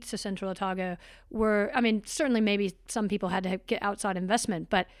me to Central Otago were, certainly maybe some people had to get outside investment,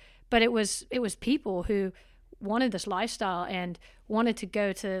 but it was people who wanted this lifestyle and wanted to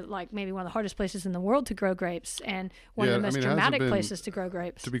go to like maybe one of the hardest places in the world to grow grapes and one of the most dramatic places to grow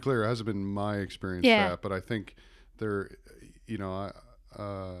grapes. To be clear, it hasn't been my experience but I think there,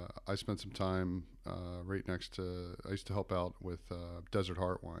 I spent some time right next to, I used to help out with Desert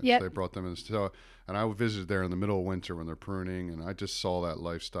Heart Wines. They brought them in, and I visited there in the middle of winter when they're pruning, and I just saw that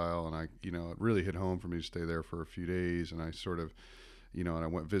lifestyle, and it really hit home for me to stay there for a few days, and I sort of, and I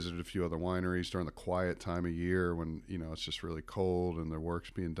visited a few other wineries during the quiet time of year when, it's just really cold and their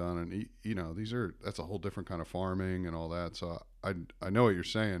work's being done. And, that's a whole different kind of farming and all that. So I know what you're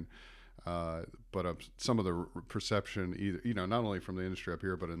saying. But some of the perception, either, not only from the industry up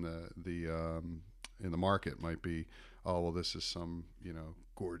here, but in the market might be, oh, well, this is some,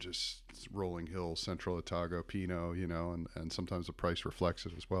 gorgeous rolling hill, Central Otago Pinot, and sometimes the price reflects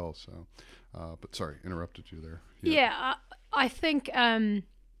it as well. So, but sorry, interrupted you there. Yeah, I think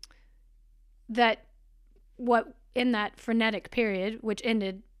that what in that frenetic period, which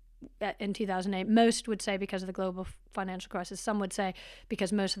ended in 2008, most would say because of the global financial crisis. Some would say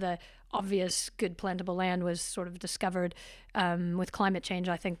because most of the obvious good plantable land was sort of discovered with climate change.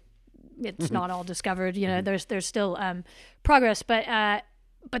 I think it's not all discovered. There's still progress, but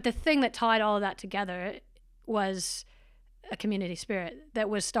the thing that tied all of that together was a community spirit that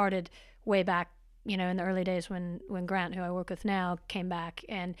was started way back, in the early days when Grant, who I work with now, came back,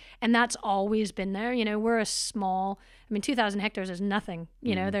 and that's always been there. We're a small, 2,000 hectares is nothing.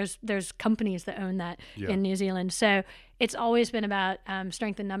 There's companies that own that in New Zealand. So it's always been about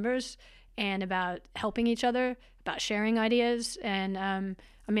strength in numbers and about helping each other, about sharing ideas. And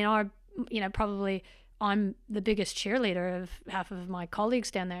probably I'm the biggest cheerleader of half of my colleagues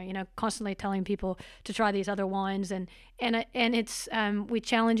down there, constantly telling people to try these other wines, and it's we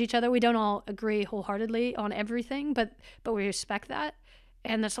challenge each other. We don't all agree wholeheartedly on everything, but we respect that.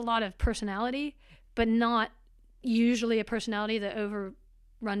 And there's a lot of personality, but not usually a personality that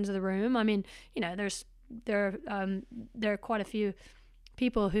overruns the room. There are quite a few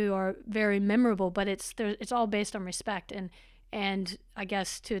people who are very memorable, but it's all based on respect. And I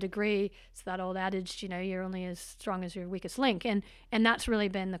guess to a degree, it's that old adage, you're only as strong as your weakest link. And that's really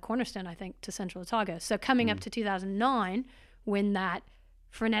been the cornerstone, I think, to Central Otago. So coming up to 2009, when that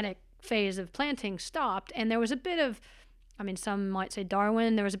frenetic phase of planting stopped, and there was a bit of, some might say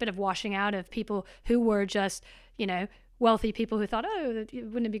Darwin, there was a bit of washing out of people who were just, wealthy people who thought, oh,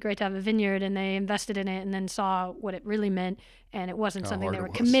 wouldn't it be great to have a vineyard? And they invested in it and then saw what it really meant. And it wasn't something they were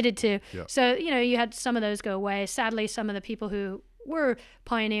committed to. Yeah. So, you had some of those go away. Sadly, some of the people who were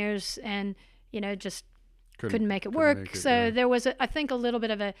pioneers and, just couldn't make it work. There was, I think, a little bit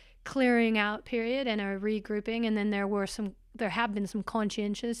of a clearing out period and a regrouping. And then there have been some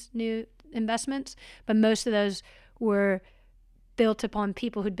conscientious new investments, but most of those were built upon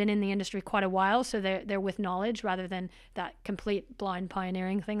people who'd been in the industry quite a while, so they're with knowledge rather than that complete blind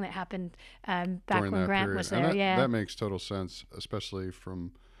pioneering thing that happened back when Grant period. Was there. And that makes total sense, especially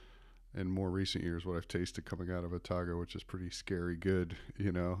from in more recent years what I've tasted coming out of Otago, which is pretty scary good,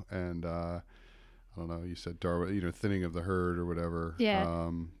 And I don't know, you said Darwin, thinning of the herd or whatever.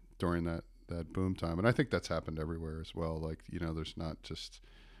 Yeah. During that boom time, and I think that's happened everywhere as well. Like there's not just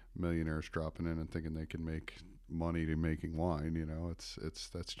millionaires dropping in and thinking they can make money to making wine,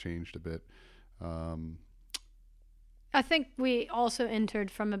 that's changed a bit. I think we also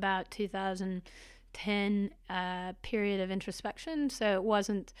entered from about 2010 period of introspection, so it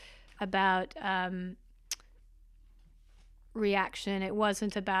wasn't about reaction, it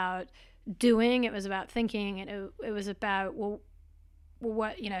wasn't about doing, it was about thinking, and it was about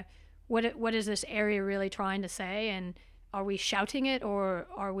what is this area really trying to say, and are we shouting it, or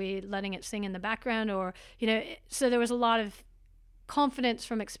are we letting it sing in the background, or so there was a lot of confidence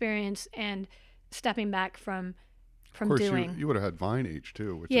from experience and stepping back from Of course, doing. you would have had Vine Age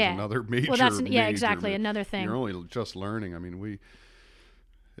too, which Yeah. is another major. Well, that's major, exactly another thing. You're only just learning. I mean,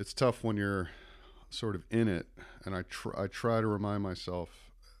 it's tough when you're sort of in it, and I try to remind myself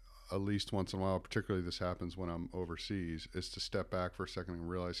at least once in a while, particularly this happens when I'm overseas, is to step back for a second and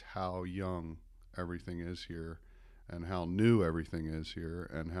realize how young everything is here, and how new everything is here,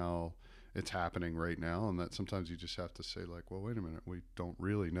 and how it's happening right now, and that sometimes you just have to say, like, well, wait a minute, we don't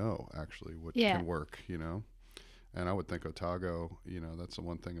really know actually what can work, And I would think Otago, that's the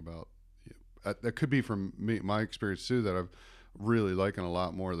one thing about that could be from my experience too, that I've really liking a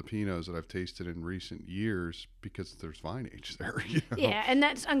lot more of the Pinots that I've tasted in recent years because there's Vine Age there. Yeah, and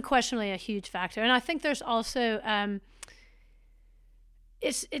that's unquestionably a huge factor. And I think there's also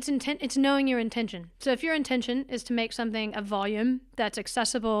it's knowing your intention. So if your intention is to make something of volume that's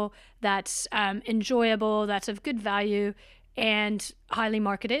accessible, that's enjoyable, that's of good value, and highly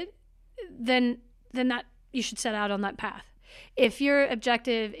marketed, then that you should set out on that path. If your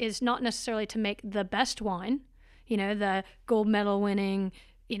objective is not necessarily to make the best wine, the gold medal winning,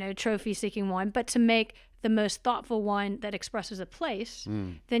 trophy seeking wine, but to make the most thoughtful wine that expresses a place,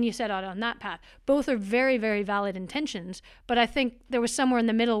 then you set out on that path. Both are very, very valid intentions, but I think there was somewhere in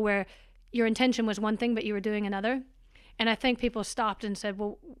the middle where your intention was one thing, but you were doing another. And I think people stopped and said,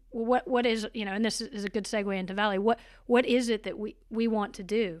 well, what is, and this is a good segue into Valley, what is it that we want to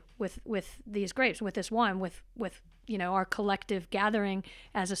do with these grapes, with this wine, with our collective gathering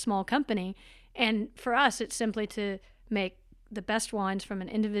as a small company? And for us, it's simply to make the best wines from an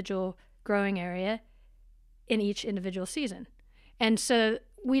individual growing area in each individual season. And so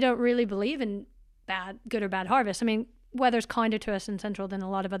we don't really believe in good or bad harvest. I mean, weather's kinder to us in Central than a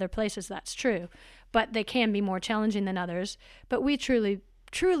lot of other places, that's true. But they can be more challenging than others. But we truly,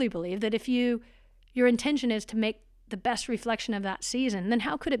 truly believe that if your intention is to make the best reflection of that season, then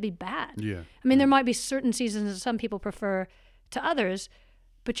how could it be bad? Yeah. I mean, there might be certain seasons that some people prefer to others,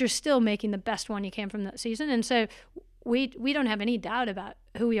 but you're still making the best one you can from that season. And so we don't have any doubt about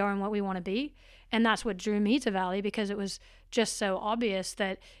who we are and what we want to be. And that's what drew me to Valley, because it was just so obvious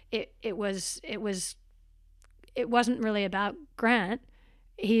that it wasn't really about Grant.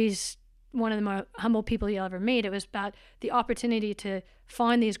 He's one of the more humble people you'll ever meet. It was about the opportunity to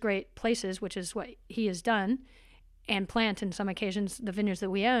find these great places, which is what he has done, and plant in some occasions the vineyards that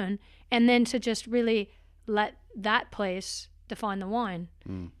we own, and then to just really let that place define the wine.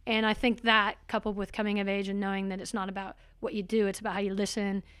 And I think that, coupled with coming of age and knowing that it's not about what you do, it's about how you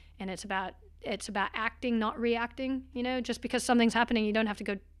listen, and it's about acting, not reacting. Just because something's happening, you don't have to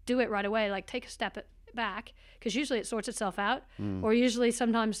go do it right away. Like, take a step back, because usually it sorts itself out. Or usually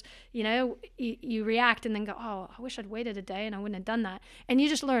sometimes, you react and then go, oh, I wish I'd waited a day and I wouldn't have done that. And you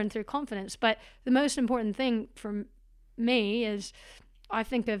just learn through confidence. But the most important thing for me is, I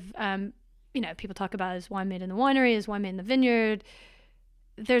think of, people talk about as wine made in the winery, as wine made in the vineyard.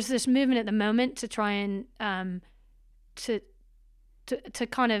 There's this movement at the moment to try and to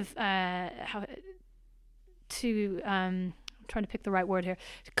kind of I'm trying to pick the right word here,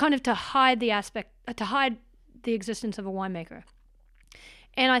 kind of to hide the existence of a winemaker.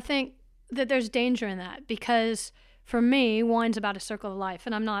 And I think that there's danger in that, because for me, wine's about a circle of life,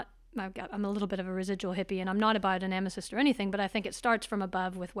 and I'm a little bit of a residual hippie, and I'm not a biodynamicist or anything, but I think it starts from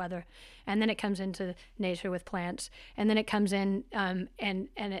above with weather, and then it comes into nature with plants, and then it comes in,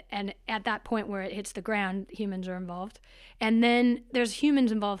 and at that point where it hits the ground, humans are involved, and then there's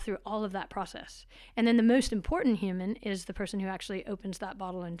humans involved through all of that process, and then the most important human is the person who actually opens that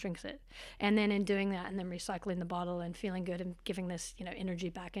bottle and drinks it, and then in doing that, and then recycling the bottle and feeling good and giving this energy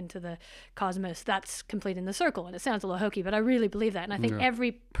back into the cosmos, that's completing the circle. And it sounds a little hokey, but I really believe that, and I think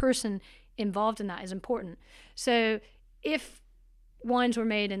every person involved in that is important. So if wines were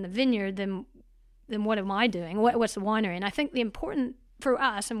made in the vineyard, then what am I doing? What's the winery? And I think the important for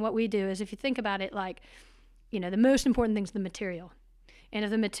us and what we do is, if you think about it, like, the most important thing is the material. And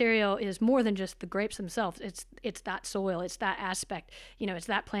if the material is more than just the grapes themselves, it's that soil, it's that aspect, it's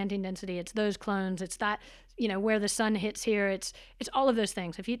that planting density, it's those clones, it's that, where the sun hits here, it's all of those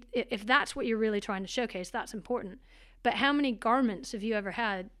things. If that's what you're really trying to showcase, that's important. But how many garments have you ever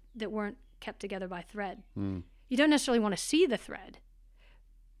had that weren't kept together by thread? You don't necessarily want to see the thread,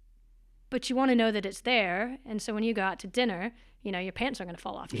 but you want to know that it's there. And so when you go out to dinner, your pants are going to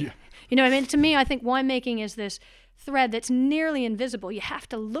fall off you. Yeah. You know what I mean? To me, I think winemaking is this thread that's nearly invisible. You have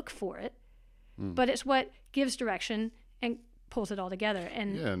to look for it, but it's what gives direction and pulls it all together.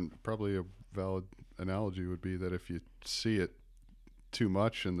 And probably a valid analogy would be that if you see it too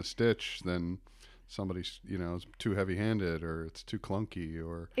much in the stitch, then somebody's, is too heavy-handed or it's too clunky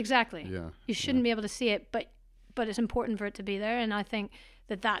or Exactly. yeah. You shouldn't be able to see it, but it's important for it to be there, and I think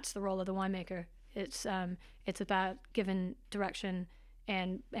that's the role of the winemaker. It's about giving direction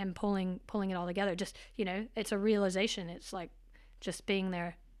and pulling it all together. Just, it's a realization. It's like just being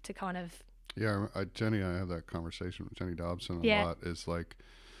there to kind of. Yeah, Jenny, I have that conversation with Jenny Dobson a lot. Is like,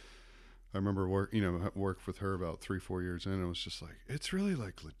 I remember worked with her about 3-4 years in, and it was just like, it's really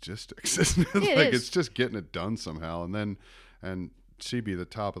like logistics, isn't it? Yeah, Like it's just getting it done somehow, and she'd be the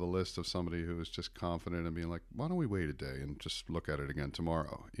top of the list of somebody who was just confident and being like, why don't we wait a day and just look at it again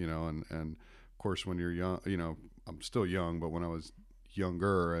tomorrow, and of course when you're young, I'm still young, but when I was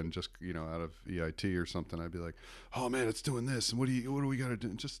younger and just out of EIT or something, I'd be like, oh man, it's doing this, and what do we got to do?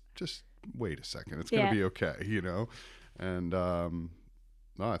 And just wait a second, it's gonna be okay, and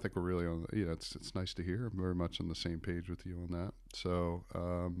no, I think we're really on. It's nice to hear. I'm very much on the same page with you on that. So,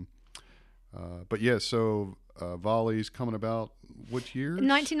 but yeah, so Volley's coming about. What year?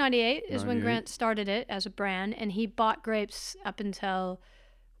 1998 is when Grant started it as a brand, and he bought grapes up until,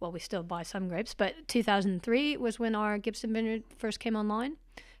 well, we still buy some grapes, but 2003 was when our Gibson vineyard first came online.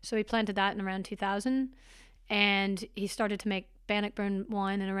 So he planted that in around 2000, and he started to make Bannockburn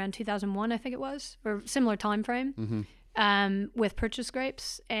wine in around 2001, I think it was, or similar time frame. Mm-hmm. With purchase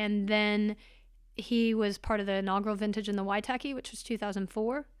grapes, and then he was part of the inaugural vintage in the Waitaki, which was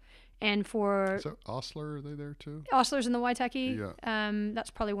 2004. And for is that Osler, are they there too? Osler's in the Waitaki. Yeah.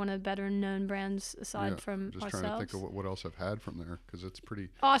 That's probably one of the better known brands aside from just ourselves. Trying to think of what else I've had from there, because it's pretty.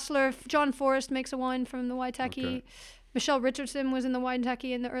 Osler, John Forrest makes a wine from the Waitaki. Okay. Michelle Richardson was in the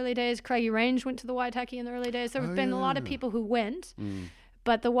Waitaki in the early days. Craigie Range went to the Waitaki in the early days. There have been a lot of people who went,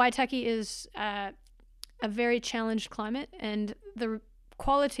 but the Waitaki is a very challenged climate, and the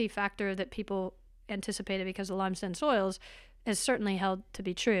quality factor that people anticipated because of limestone soils has certainly held to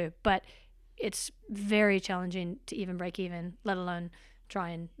be true, but it's very challenging to even break even, let alone try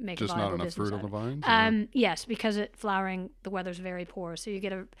and make just a viable not enough business fruit on the vines. Yes, because flowering, the weather's very poor, so you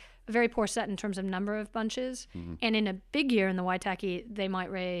get a very poor set in terms of number of bunches. And in a big year in the Waitaki, they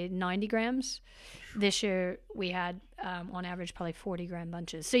might weigh 90 grams. This year we had on average probably 40-gram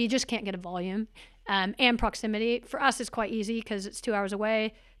bunches, so you just can't get a volume. And proximity for us is quite easy because it's 2 hours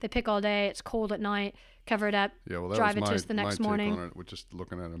away. They pick all day. It's cold at night. Cover it up. Yeah, well, that drive was it to us the next my morning. take on it, with just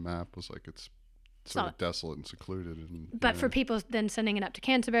looking at a map, was like it's sort of desolate and secluded. But for people then sending it up to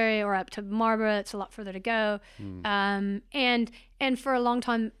Canterbury or up to Marlborough, it's a lot further to go. And for a long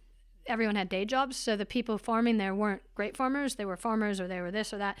time, everyone had day jobs, so the people farming there weren't grape farmers. They were farmers, or they were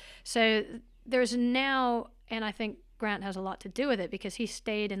this or that. So there's now, and I think Grant has a lot to do with it, because he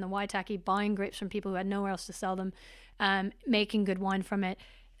stayed in the Waitaki buying grapes from people who had nowhere else to sell them, making good wine from it,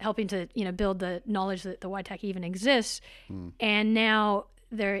 helping to build the knowledge that the Waitaki even exists. And now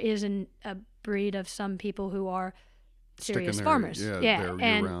there is a breed of some people who are serious farmers,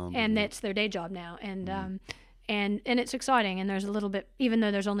 and that's their day job now, and it's exciting. And there's a little bit, even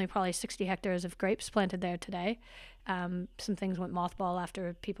though there's only probably 60 hectares of grapes planted there today, some things went mothball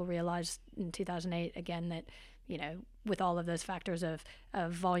after people realized in 2008 again that with all of those factors of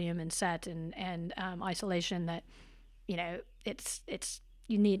volume and set and isolation, that it's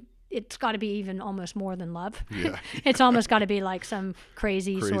got to be even almost more than love. Yeah. It's almost got to be like some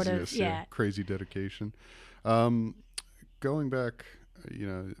crazy sort of crazy dedication. Going back,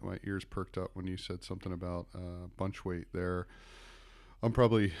 my ears perked up when you said something about bunch weight there. I'm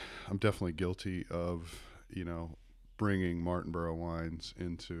definitely guilty of bringing Martinborough wines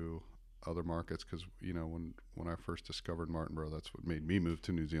into other markets, because when I first discovered Martinborough, that's what made me move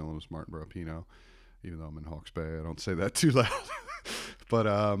to New Zealand, was Martinborough Pinot. Even though I'm in Hawke's Bay, I don't say that too loud. But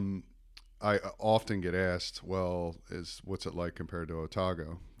I often get asked, well, what's it like compared to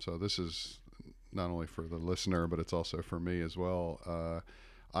Otago? So this is not only for the listener, but it's also for me as well.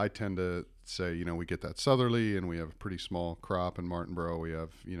 I tend to say, we get that southerly, and we have a pretty small crop in Martinborough. We have,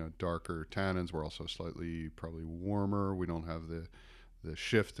 darker tannins. We're also slightly probably warmer. We don't have the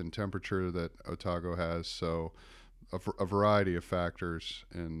shift in temperature that Otago has. So a variety of factors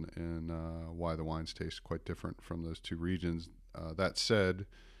in why the wines taste quite different from those two regions. That said,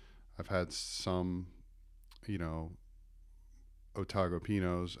 I've had some, Otago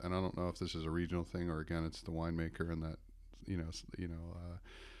Pinots, and I don't know if this is a regional thing or again it's the winemaker, and that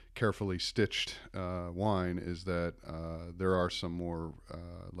carefully stitched wine is that there are some more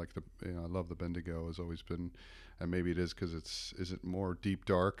like I love the Bendigo, has always been, and maybe it is because is it more deep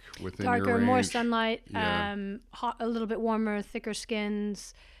dark within your range? Darker, more sunlight, hot, a little bit warmer, thicker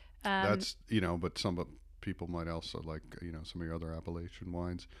skins. That's but some people might also like some of your other Appalachian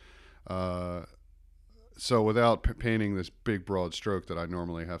wines. So without painting this big broad stroke that I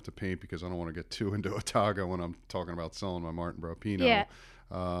normally have to paint because I don't want to get too into Otago when I'm talking about selling my Martinborough Pinot. Yeah.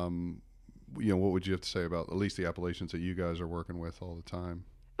 What would you have to say about at least the appellations that you guys are working with all the time?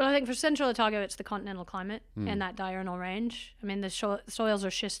 Well, I think for Central Otago, it's the continental climate and that diurnal range. I mean, the soils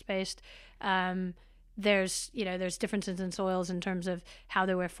are schist-based. There's differences in soils in terms of how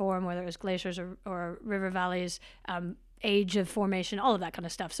they were formed, whether it was glaciers or river valleys, age of formation, all of that kind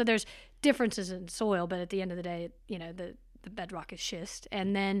of stuff. So there's differences in soil, but at the end of the day, the bedrock is schist.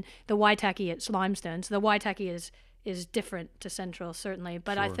 And then the Waitaki, it's limestone. So the Waitaki is different to Central, certainly.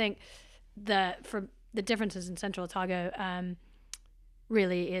 But I think for the differences in Central Otago,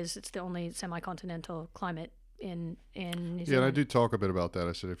 really it's the only semi-continental climate in New Zealand. Yeah, and I do talk a bit about that.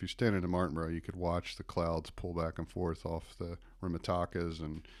 I said if you stand in Martinborough, you could watch the clouds pull back and forth off the Rimatakas,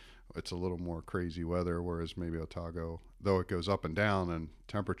 and it's a little more crazy weather, whereas maybe Otago, though it goes up and down in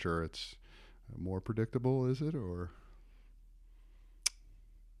temperature, it's more predictable, is it? Or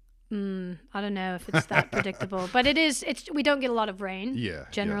I don't know if it's that predictable, but it is. We don't get a lot of rain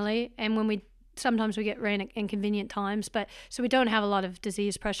generally, and when sometimes we get rain at inconvenient times, but so we don't have a lot of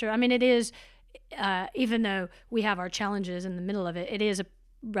disease pressure. I mean, it is, even though we have our challenges in the middle of it, it is a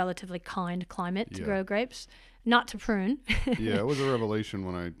relatively kind climate to grow grapes, not to prune. Yeah, it was a revelation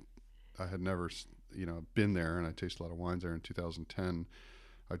when I had never, been there, and I tasted a lot of wines there in 2010.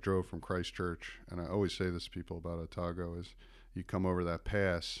 I drove from Christchurch, and I always say this to people about Otago is you come over that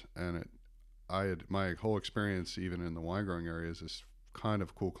pass, and my whole experience, even in the wine growing areas, is kind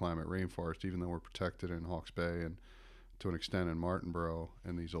of cool climate rainforest, even though we're protected in Hawke's Bay and to an extent in Martinborough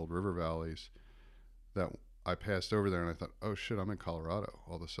and these old river valleys, that I passed over there and I thought, oh shit, I'm in Colorado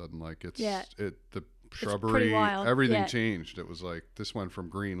all of a sudden. Like the shrubbery, everything changed. It was like, this went from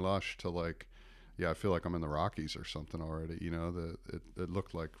green lush to like, I feel like I'm in the Rockies or something already. It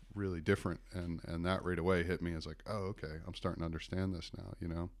looked like really different. And that right away hit me as like, oh, okay, I'm starting to understand this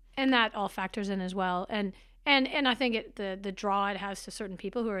now, And that all factors in as well. And I think the draw it has to certain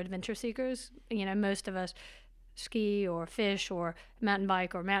people who are adventure seekers. Most of us ski or fish or mountain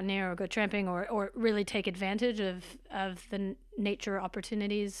bike or mountaineer or go tramping or really take advantage of the nature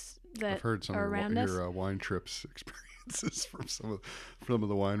opportunities that I've heard some are around us. Your wine trips experiences from some of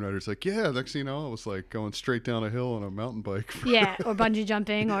the wine writers. Like, next thing you know, it was like going straight down a hill on a mountain bike. Or bungee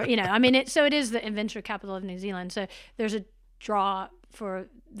jumping or, I mean, so it is the adventure capital of New Zealand. So there's a draw for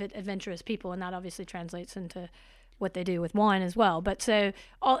the adventurous people, and that obviously translates into what they do with wine as well. But so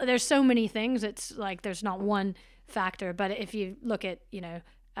there's so many things. It's like there's not one factor. But if you look at,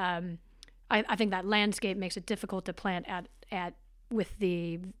 I think that landscape makes it difficult to plant at with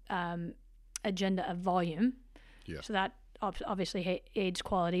the agenda of volume. Yeah. So that obviously aids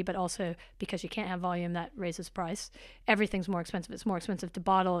quality, but also because you can't have volume, that raises price. Everything's more expensive. It's more expensive to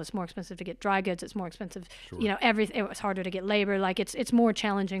bottle. It's more expensive to get dry goods. It's more expensive. Sure. Everything. It's harder to get labor. Like it's more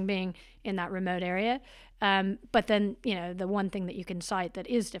challenging being in that remote area. But then the one thing that you can cite that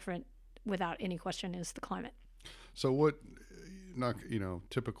is different without any question is the climate. So what,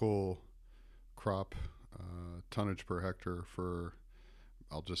 typical crop tonnage per hectare for,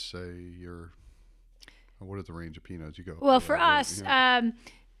 I'll just say what is the range of Pinots you go? Well, for us,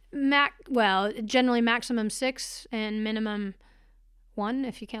 generally maximum 6 and minimum 1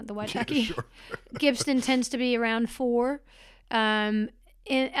 if you count the Waitaki. Yeah, sure. Gibston tends to be around 4.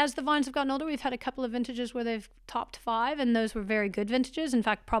 As the vines have gotten older, we've had a couple of vintages where they've topped 5, and those were very good vintages. In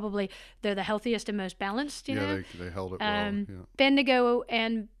fact, probably they're the healthiest and most balanced. They held it well. Yeah. Bendigo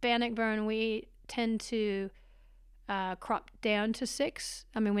and Bannockburn, we tend to crop down to 6.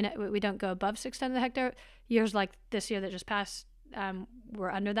 I mean, we don't go above 6 tons a hectare. Years like this year that just passed, we're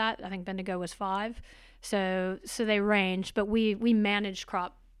under that. I think Bendigo was 5. So they range, but we manage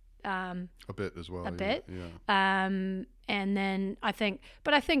crop a bit as well. A bit. Yeah. And then I think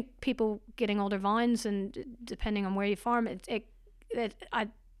people getting older vines, and depending on where you farm, I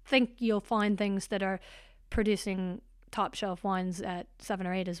think you'll find things that are producing top shelf wines at 7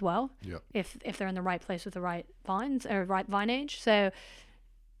 or 8 as well. Yeah. If they're in the right place with the right vines or right vine age. So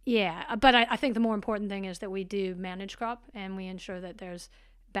yeah, but I think the more important thing is that we do manage crop and we ensure that there's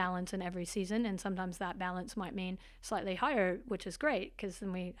balance in every season, and sometimes that balance might mean slightly higher, which is great because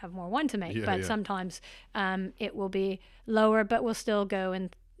then we have more wine to make. Sometimes it will be lower, but we'll still go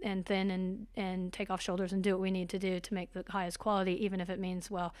and thin and take off shoulders and do what we need to do to make the highest quality, even if it means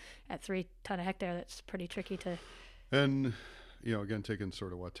at 3 ton a hectare that's pretty tricky to. And again, taking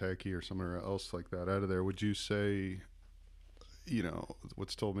sort of Waitaki or somewhere else like that out of there, would you say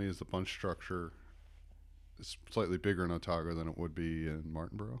what's told me is the bunch structure is slightly bigger in Otago than it would be in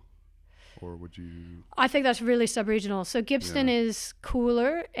Martinborough? or would you? I think that's really sub-regional. So Gibston Yeah. is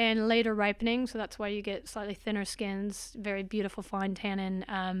cooler and later ripening, so that's why you get slightly thinner skins, very beautiful fine tannin.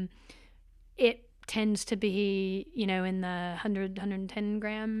 It tends to be, in the 100, 110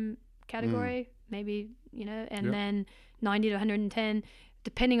 gram category, maybe, and Yep. then 90 to 110,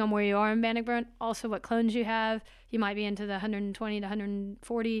 depending on where you are in Bannockburn. Also what clones you have. You might be into the 120 to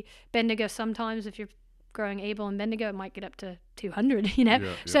 140. Bendigo sometimes, if you're growing Abel and Bendigo, it might get up to 200,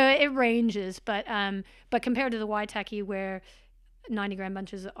 Yeah, So it ranges, but compared to the Waitaki, where 90 gram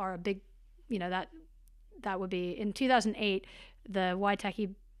bunches are a big, that would be in 2008, the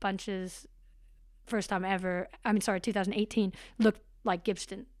Waitaki bunches, first time ever, 2018, looked like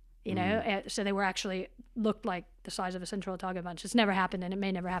Gibston, so they were actually looked like the size of a Central Otago bunch. It's never happened, and it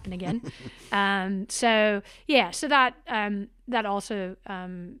may never happen again. So that also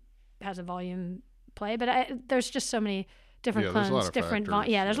has a volume play, but there's just so many different Yeah, there's a lot clones, of different factors.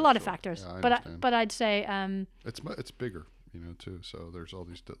 there's a Yeah, lot of sure. factors. Yeah, I but understand. I'd say It's bigger, too. So there's all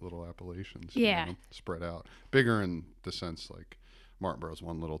these little appellations, Yeah. spread out. Bigger in the sense like Martinborough's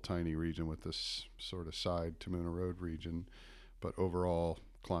one little tiny region with this sort of side Tamuna Road region, but overall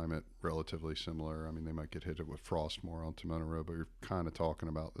climate relatively similar. I mean, they might get hit with frost more on Tamuna Road, but you're kind of talking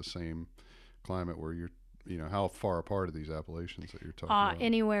about the same climate where you're, how far apart are these appellations that you're talking about?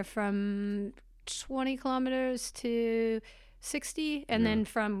 anywhere from 20 kilometers to 60, and then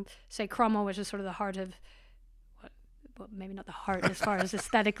from, say, Cromwell, which is sort of the heart of, well, maybe not the heart as far as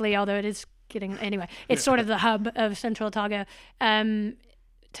aesthetically, although it is getting, anyway, it's sort of the hub of Central Otago,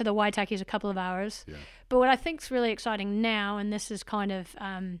 to the Waitaki is a couple of hours. Yeah. But what I think is really exciting now, and this is kind of,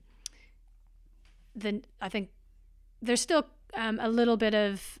 I think there's still a little bit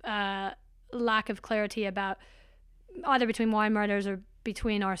of lack of clarity about, either between wine writers or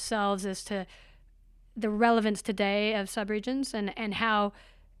between ourselves, as to the relevance today of subregions and how,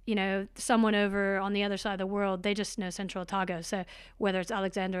 someone over on the other side of the world, they just know Central Otago. So whether it's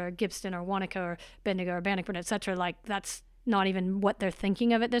Alexander or Gibston or Wanaka or Bendigo or Bannockburn, et cetera, like that's not even what they're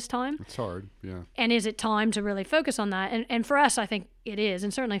thinking of at this time. It's hard, yeah. And is it time to really focus on that? And for us, I think it is,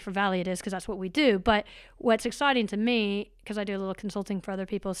 and certainly for Valley it is, because that's what we do. But what's exciting to me, because I do a little consulting for other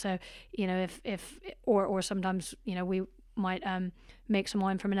people, so if or sometimes we might make some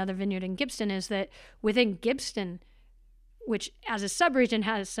wine from another vineyard in Gibston, is that within Gibston, which as a subregion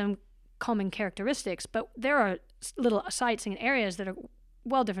has some common characteristics, but there are little sites and areas that are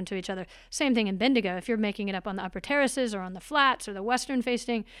well different to each other. Same thing in Bendigo. If you're making it up on the upper terraces or on the flats or the western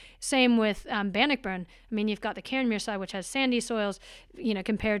facing, same with Bannockburn. I mean, you've got the Cairnmuir side, which has sandy soils,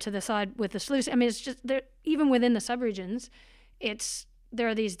 compared to the side with the sluice. I mean, it's just there. Even within the subregions, there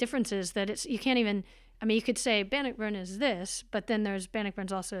are these differences that you can't even. I mean, you could say Bannockburn is this, but then there's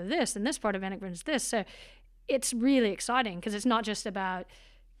Bannockburn's also this, and this part of Bannockburn is this. So it's really exciting because it's not just about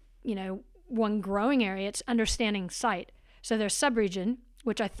one growing area. It's understanding site. So there's subregion,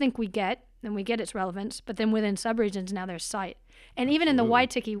 which I think we get, and we get its relevance, but then within subregions now there's site. And even in the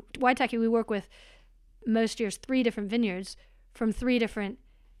Waitaki, we work with most years 3 different vineyards from 3 different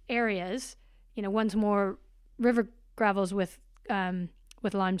areas. One's more river gravels with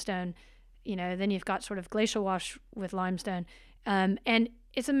limestone. Then you've got sort of glacial wash with limestone. And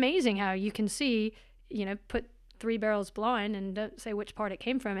it's amazing how you can see, put 3 barrels blind and don't say which part it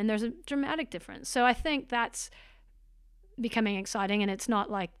came from, and there's a dramatic difference. So I think that's becoming exciting, and it's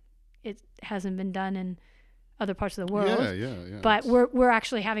not like it hasn't been done in other parts of the world. Yeah. But we're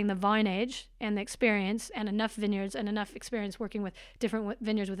actually having the vine age and the experience and enough vineyards and enough experience working with different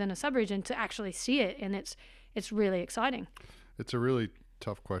vineyards within a subregion to actually see it, and it's really exciting. It's a really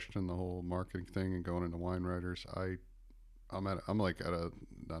tough question, the whole marketing thing and going into wine writers. I'm like at a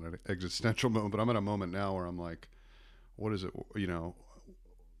not an existential moment, but I'm at a moment now where I'm like, what is it?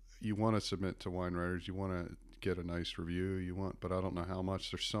 You want to submit to wine writers, you want to get a nice review, but I don't know how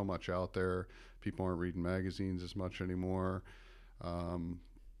much. There's so much out there. People aren't reading magazines as much anymore.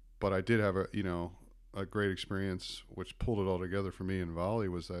 But I did have a great experience, which pulled it all together for me in Volley,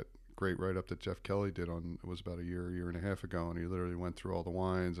 was that great write-up that Jeff Kelly did it was about a year and a half ago, and he literally went through all the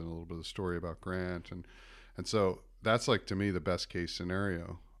wines and a little bit of the story about Grant, and so that's like, to me, the best case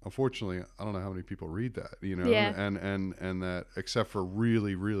scenario. Unfortunately, I don't know how many people read that, Yeah. and that, except for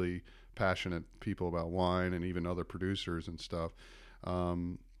really, really passionate people about wine and even other producers and stuff.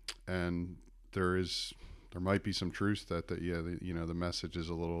 And there might be some truth that the message is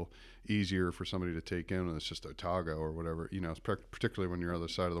a little easier for somebody to take in, and it's just Otago or whatever, particularly when you're on the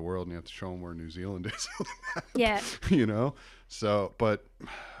other side of the world and you have to show them where New Zealand is. Yeah. So, but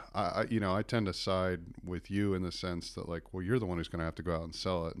I tend to side with you in the sense that, like, well, you're the one who's going to have to go out and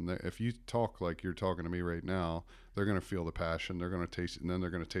sell it. And if you talk like you're talking to me right now, they're going to feel the passion. They're going to taste it, and then they're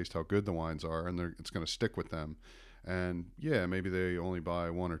going to taste how good the wines are, and it's going to stick with them. And yeah, maybe they only buy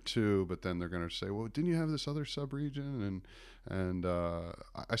one or two, but then they're going to say, well, didn't you have this other sub-region? And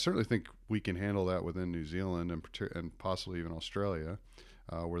I certainly think we can handle that within New Zealand and possibly even Australia.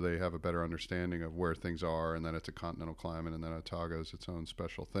 Where they have a better understanding of where things are, and then it's a continental climate, and then Otago is its own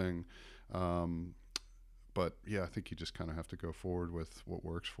special thing. But yeah, I think you just kind of have to go forward with what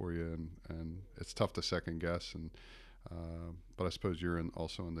works for you, and it's tough to second guess. And but I suppose you're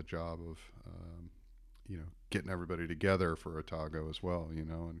also in the job of getting everybody together for Otago as well,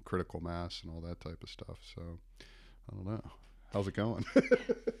 and critical mass and all that type of stuff. So I don't know, how's it going?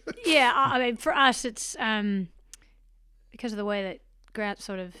 Yeah, I mean, for us, it's because of the way that Grant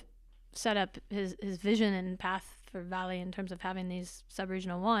sort of set up his vision and path for Valley in terms of having these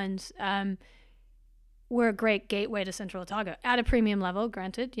sub-regional wines. We're a great gateway to Central Otago at a premium level.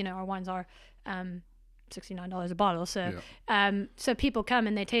 Granted, our wines are $69 a bottle. So, so people come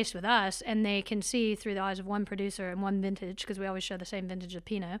and they taste with us, and they can see through the eyes of one producer and one vintage, because we always show the same vintage of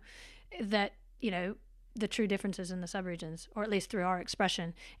Pinot, that the true differences in the subregions, or at least through our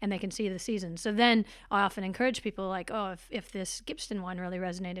expression, and they can see the season. So then I often encourage people, like, oh, if this Gibston wine really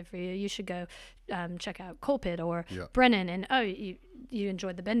resonated for you, you should go check out Colpit or Brennan. And you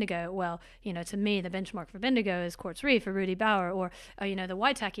enjoyed the Bendigo. Well, to me, the benchmark for Bendigo is Quartz Reef or Rudy Bauer, or the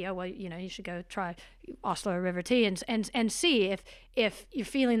Waitaki. Oh, well, you should go try Oslo or River Tea and see if you're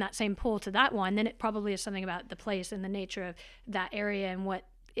feeling that same pull to that wine. Then it probably is something about the place and the nature of that area and what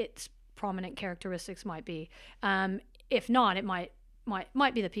its prominent characteristics might be. If not, it might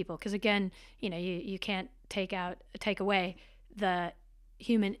be the people, because again, you can't take away the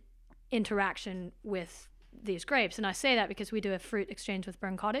human interaction with these grapes. And I say that because we do a fruit exchange with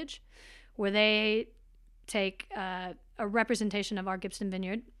Burn Cottage, where they take a representation of our Gibston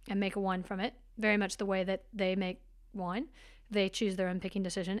vineyard and make a wine from it, very much the way that they make wine. They choose their own picking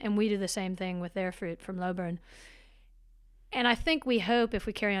decision, and we do the same thing with their fruit from Lowburn. And I think we hope, if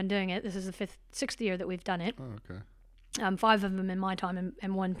we carry on doing it, this is the sixth year that we've done it. Oh, okay. 5 of them in my time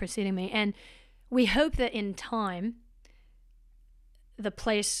and 1 preceding me. And we hope that in time, the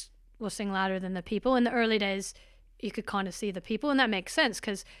place will sing louder than the people. In the early days, you could kind of see the people, and that makes sense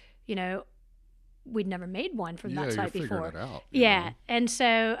because, we'd never made wine from that site before. Figuring it out. Yeah. And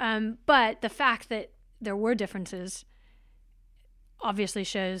so, but the fact that there were differences obviously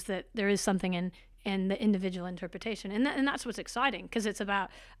shows that there is something in the individual interpretation, and that's what's exciting, because it's about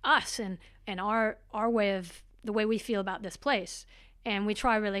us and our way of the way we feel about this place, and we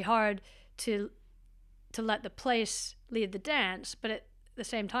try really hard to let the place lead the dance, but at the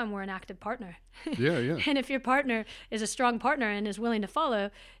same time we're an active partner. Yeah. And if your partner is a strong partner and is willing to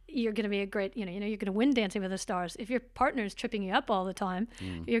follow, you're going to be a great, you're going to win Dancing with the Stars. If your partner is tripping you up all the time,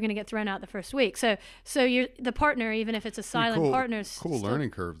 you're going to get thrown out the first week. So you're the partner, even if it's a silent partner. Cool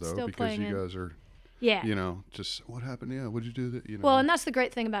learning curve though, because you guys are. Yeah. Just what happened? Yeah. What'd you do? That. Well, and that's the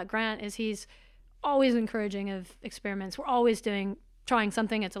great thing about Grant is he's always encouraging of experiments. We're always trying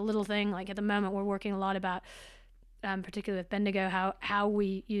something. It's a little thing. Like at the moment, we're working a lot about, particularly with Bendigo, how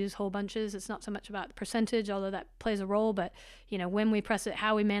we use whole bunches. It's not so much about the percentage, although that plays a role, but when we press it,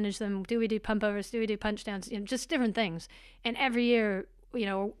 how we manage them. Do we do pump overs? Do we do punch downs? Just different things. And every year,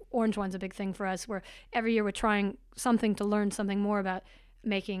 orange wine's a big thing for us, where every year we're trying something to learn something more about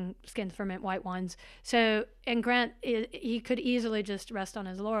making skin ferment white wines. So, and Grant, he could easily just rest on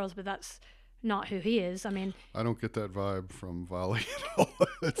his laurels, but that's not who he is. I mean, I don't get that vibe from Valley at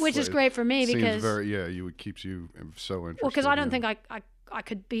all. Which is great for me because keeps you so interested. Well, because I don't think I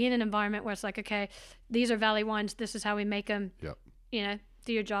could be in an environment where it's like, okay, these are Valley wines. This is how we make them. Yep.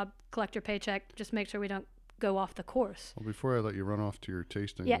 Do your job, collect your paycheck. Just make sure we don't go off the course. Well, before I let you run off to your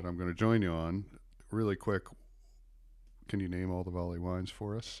tasting that I'm going to join you on, really quick, can you name all the Valley wines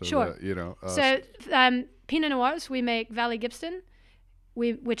for us? So sure. That, Pinot Noirs, we make Valley Gibston,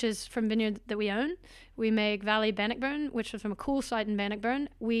 which is from vineyard that we own. We make Valley Bannockburn, which is from a cool site in Bannockburn.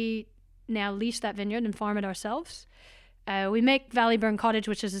 We now lease that vineyard and farm it ourselves. We make Valley Burn Cottage,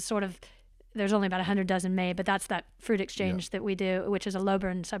 which is a sort of, there's only about 100 dozen made, but that's that fruit exchange that we do, which is a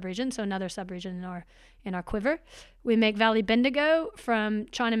Lowburn subregion, so another subregion in our quiver. We make Valley Bendigo from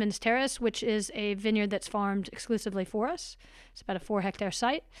Chinaman's Terrace, which is a vineyard that's farmed exclusively for us. It's about a 4-hectare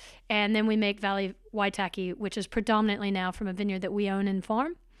site. And then we make Valley Waitaki, which is predominantly now from a vineyard that we own and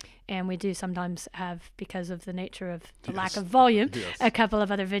farm. And we do sometimes have, because of the nature of the lack of volume, a couple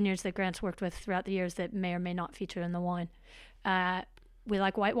of other vineyards that Grant's worked with throughout the years that may or may not feature in the wine. we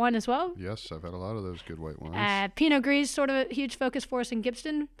like white wine as well. Yes, I've had a lot of those good white wines. Pinot Gris is sort of a huge focus for us in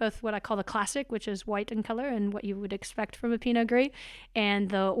Gippsland, both what I call the classic, which is white in color and what you would expect from a Pinot Gris, and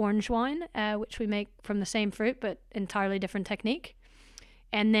the orange wine, which we make from the same fruit but entirely different technique.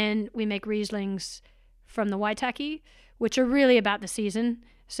 And then we make Rieslings from the Waitaki, which are really about the season.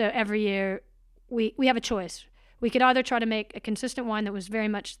 So every year we have a choice. We could either try to make a consistent wine that was very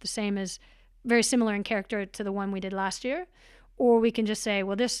much the same as, very similar in character to the one we did last year, or we can just say,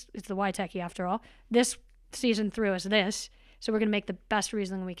 well, this is the Waitaki after all. This season threw us this, so we're going to make the best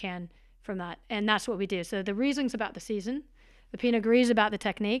Riesling we can from that. And that's what we do. So the Riesling's about the season, the Pinot Gris is about the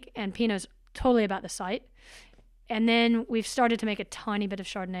technique, and Pinot's totally about the site. And then we've started to make a tiny bit of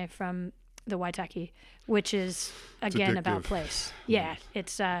Chardonnay from the Waitaki, which is, again, about place. Yeah,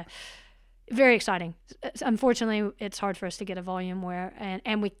 it's very exciting. Unfortunately, it's hard for us to get a volume where,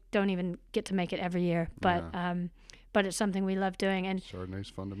 and we don't even get to make it every year. But it's something we love doing. And Chardonnay's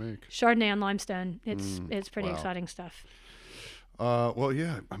fun to make. Chardonnay on limestone, it's pretty exciting stuff. Well,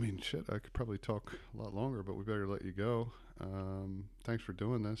 yeah, I mean, shit, I could probably talk a lot longer, but we better let you go. Thanks for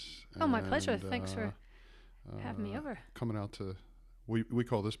doing this. Oh, my pleasure. Thanks for having me over. Coming out to, we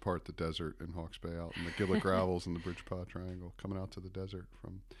call this part the desert in Hawke's Bay, out in the Gillick Gravels and the Bridgepaw Triangle, coming out to the desert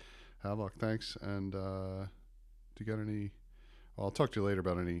from Havelock. Thanks. And do you got any, well, I'll talk to you later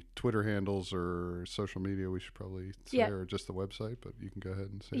about any Twitter handles or social media we should probably say, or just the website, but you can go ahead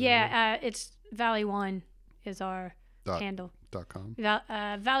and say it's Valley Wine is our handle. .com.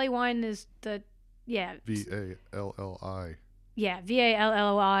 Valley Wine is the, VALLI. Yeah,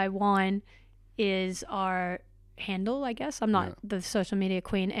 VALLI wine is our handle, I guess. I'm not the social media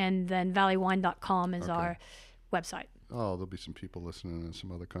queen. And then valleywine.com is our website. Oh, there'll be some people listening in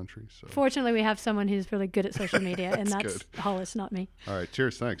some other countries. So. Fortunately, we have someone who's really good at social media, and that's Hollis, not me. All right.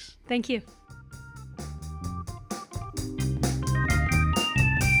 Cheers. Thanks. Thank you.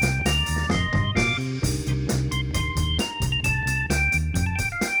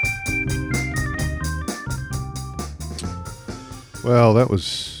 Well, that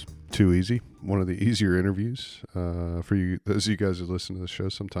was too easy. One of the easier interviews for you. Those of you guys who listen to the show,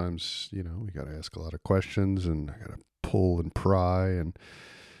 sometimes, we got to ask a lot of questions and I got to pull and pry. And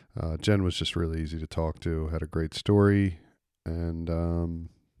Jen was just really easy to talk to, had a great story, and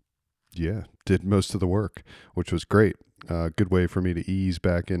did most of the work, which was great. Good way for me to ease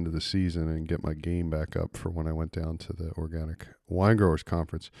back into the season and get my game back up for when I went down to the Organic Wine Growers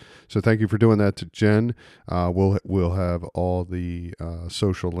Conference. So thank you for doing that to Jen. We'll have all the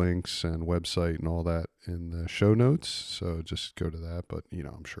social links and website and all that in the show notes. So just go to that. But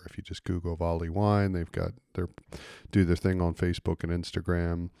I'm sure if you just Google Valley Wine, they've got do their thing on Facebook and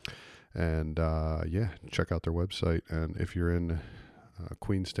Instagram, and check out their website. And if you're in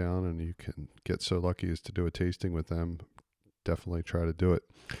Queenstown and you can get so lucky as to do a tasting with them, definitely try to do it.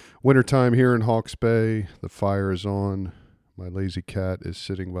 Wintertime here in Hawke's Bay, the fire is on. My lazy cat is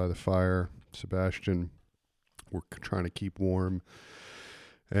sitting by the fire. Sebastian, we're trying to keep warm.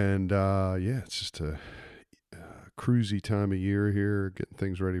 And it's just a cruisy time of year here, getting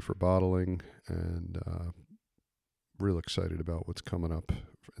things ready for bottling, and real excited about what's coming up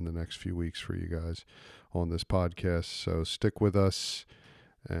in the next few weeks for you guys on this podcast. So stick with us,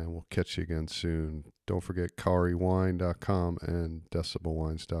 and we'll catch you again soon. Don't forget KariWine.com and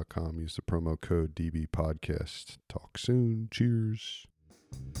DecibelWines.com. Use the promo code DBPodcast. Talk soon. Cheers.